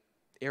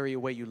area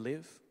where you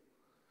live,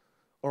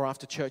 or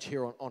after church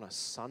here on a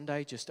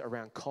Sunday, just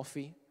around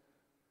coffee.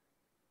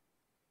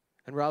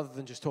 And rather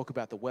than just talk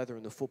about the weather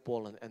and the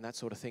football and that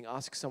sort of thing,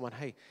 ask someone,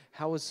 hey,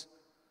 how'd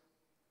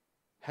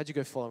you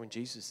go following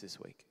Jesus this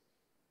week?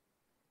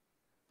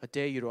 I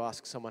dare you to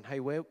ask someone, hey,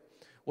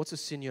 what's a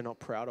sin you're not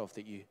proud of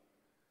that you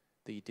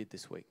did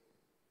this week?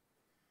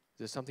 Is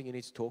there something you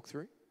need to talk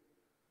through?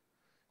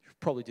 You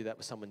probably do that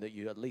with someone that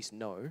you at least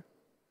know.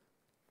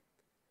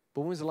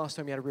 But when was the last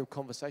time you had a real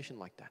conversation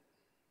like that?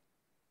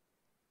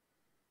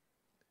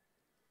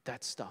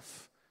 That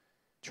stuff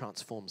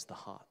transforms the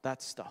heart.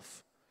 That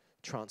stuff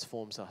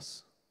transforms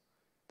us.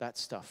 That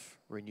stuff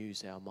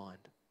renews our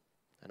mind.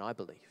 And I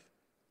believe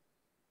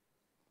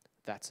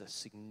that's a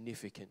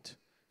significant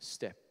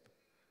step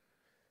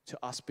to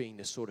us being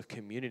the sort of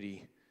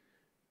community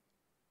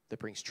that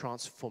brings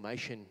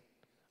transformation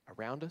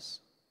around us,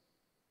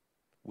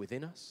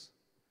 within us,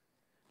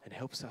 and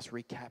helps us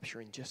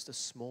recapture in just a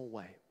small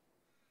way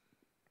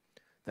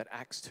that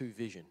Acts 2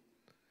 vision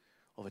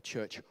of a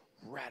church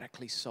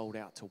radically sold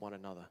out to one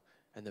another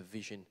and the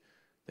vision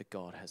that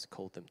God has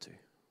called them to.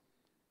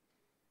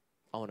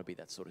 I want to be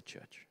that sort of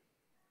church.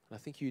 And I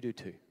think you do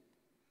too.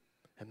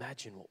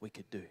 Imagine what we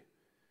could do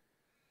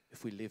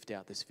if we lived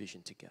out this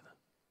vision together.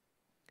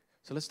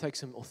 So let's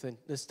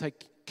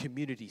take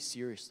community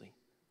seriously.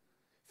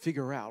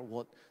 Figure out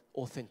what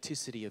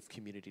authenticity of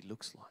community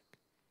looks like.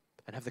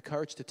 And have the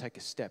courage to take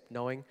a step,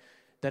 knowing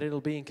that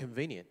it'll be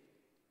inconvenient,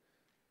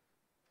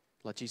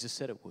 like Jesus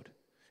said it would.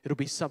 It'll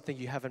be something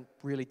you haven't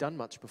really done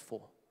much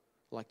before,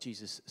 like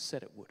Jesus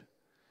said it would.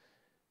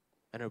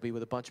 And it'll be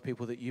with a bunch of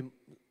people that you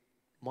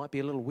might be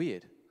a little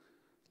weird,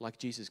 like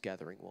Jesus'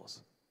 gathering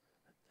was.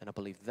 And I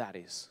believe that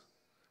is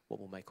what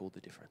will make all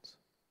the difference.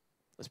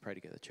 Let's pray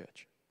together,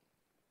 church.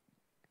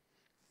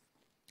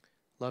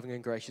 Loving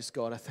and gracious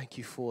God, I thank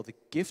you for the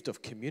gift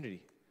of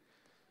community,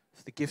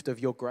 for the gift of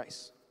your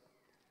grace.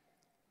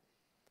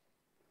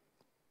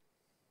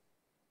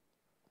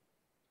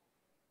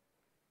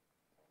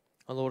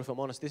 And Lord, if I'm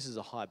honest, this is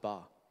a high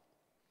bar.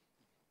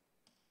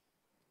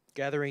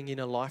 Gathering in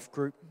a life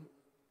group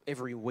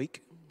every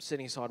week,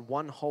 setting aside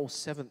one whole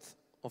 7th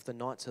of the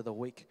nights of the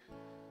week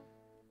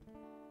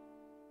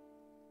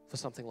for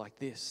something like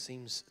this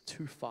seems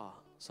too far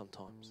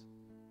sometimes.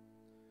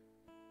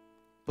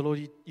 But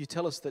Lord, you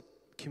tell us that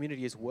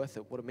community is worth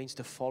it. What it means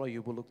to follow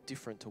you will look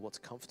different to what's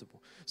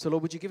comfortable. So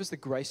Lord, would you give us the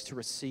grace to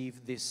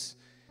receive this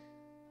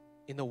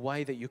in the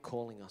way that you're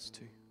calling us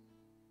to?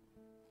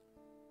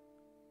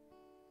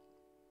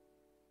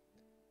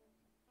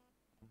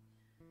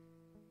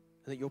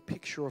 And that your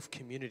picture of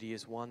community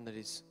is one that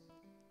is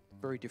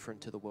very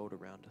different to the world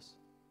around us.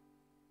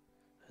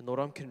 And Lord,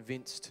 I'm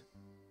convinced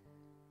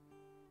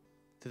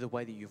through the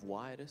way that you've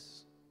wired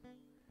us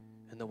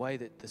and the way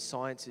that the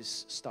science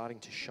is starting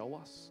to show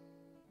us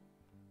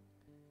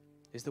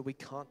is that we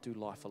can't do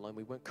life alone.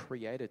 We weren't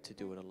created to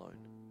do it alone.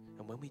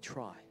 And when we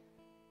try,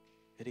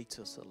 it eats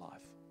us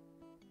alive.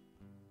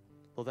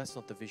 Well, that's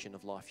not the vision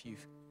of life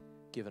you've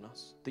given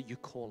us, that you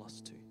call us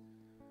to.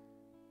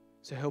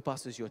 So help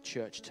us as your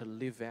church to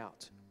live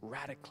out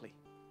radically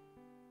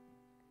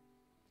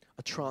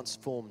a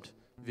transformed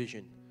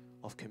vision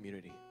of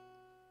community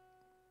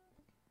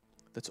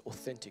that's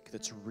authentic,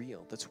 that's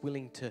real, that's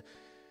willing to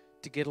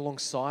get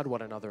alongside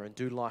one another and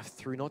do life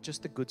through not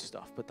just the good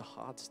stuff, but the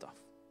hard stuff.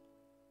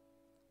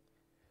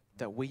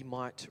 That we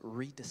might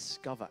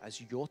rediscover as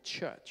your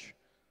church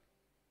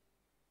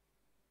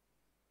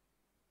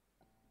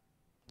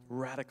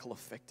radical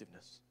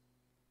effectiveness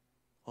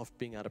of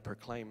being able to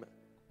proclaim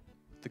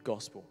the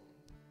gospel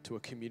to a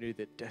community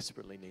that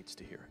desperately needs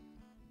to hear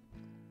it.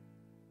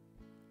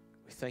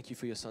 We thank you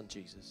for your son,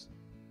 Jesus.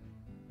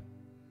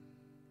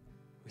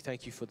 We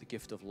thank you for the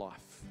gift of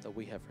life that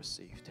we have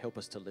received. Help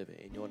us to live it.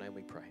 In your name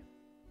we pray.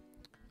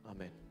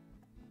 Amen.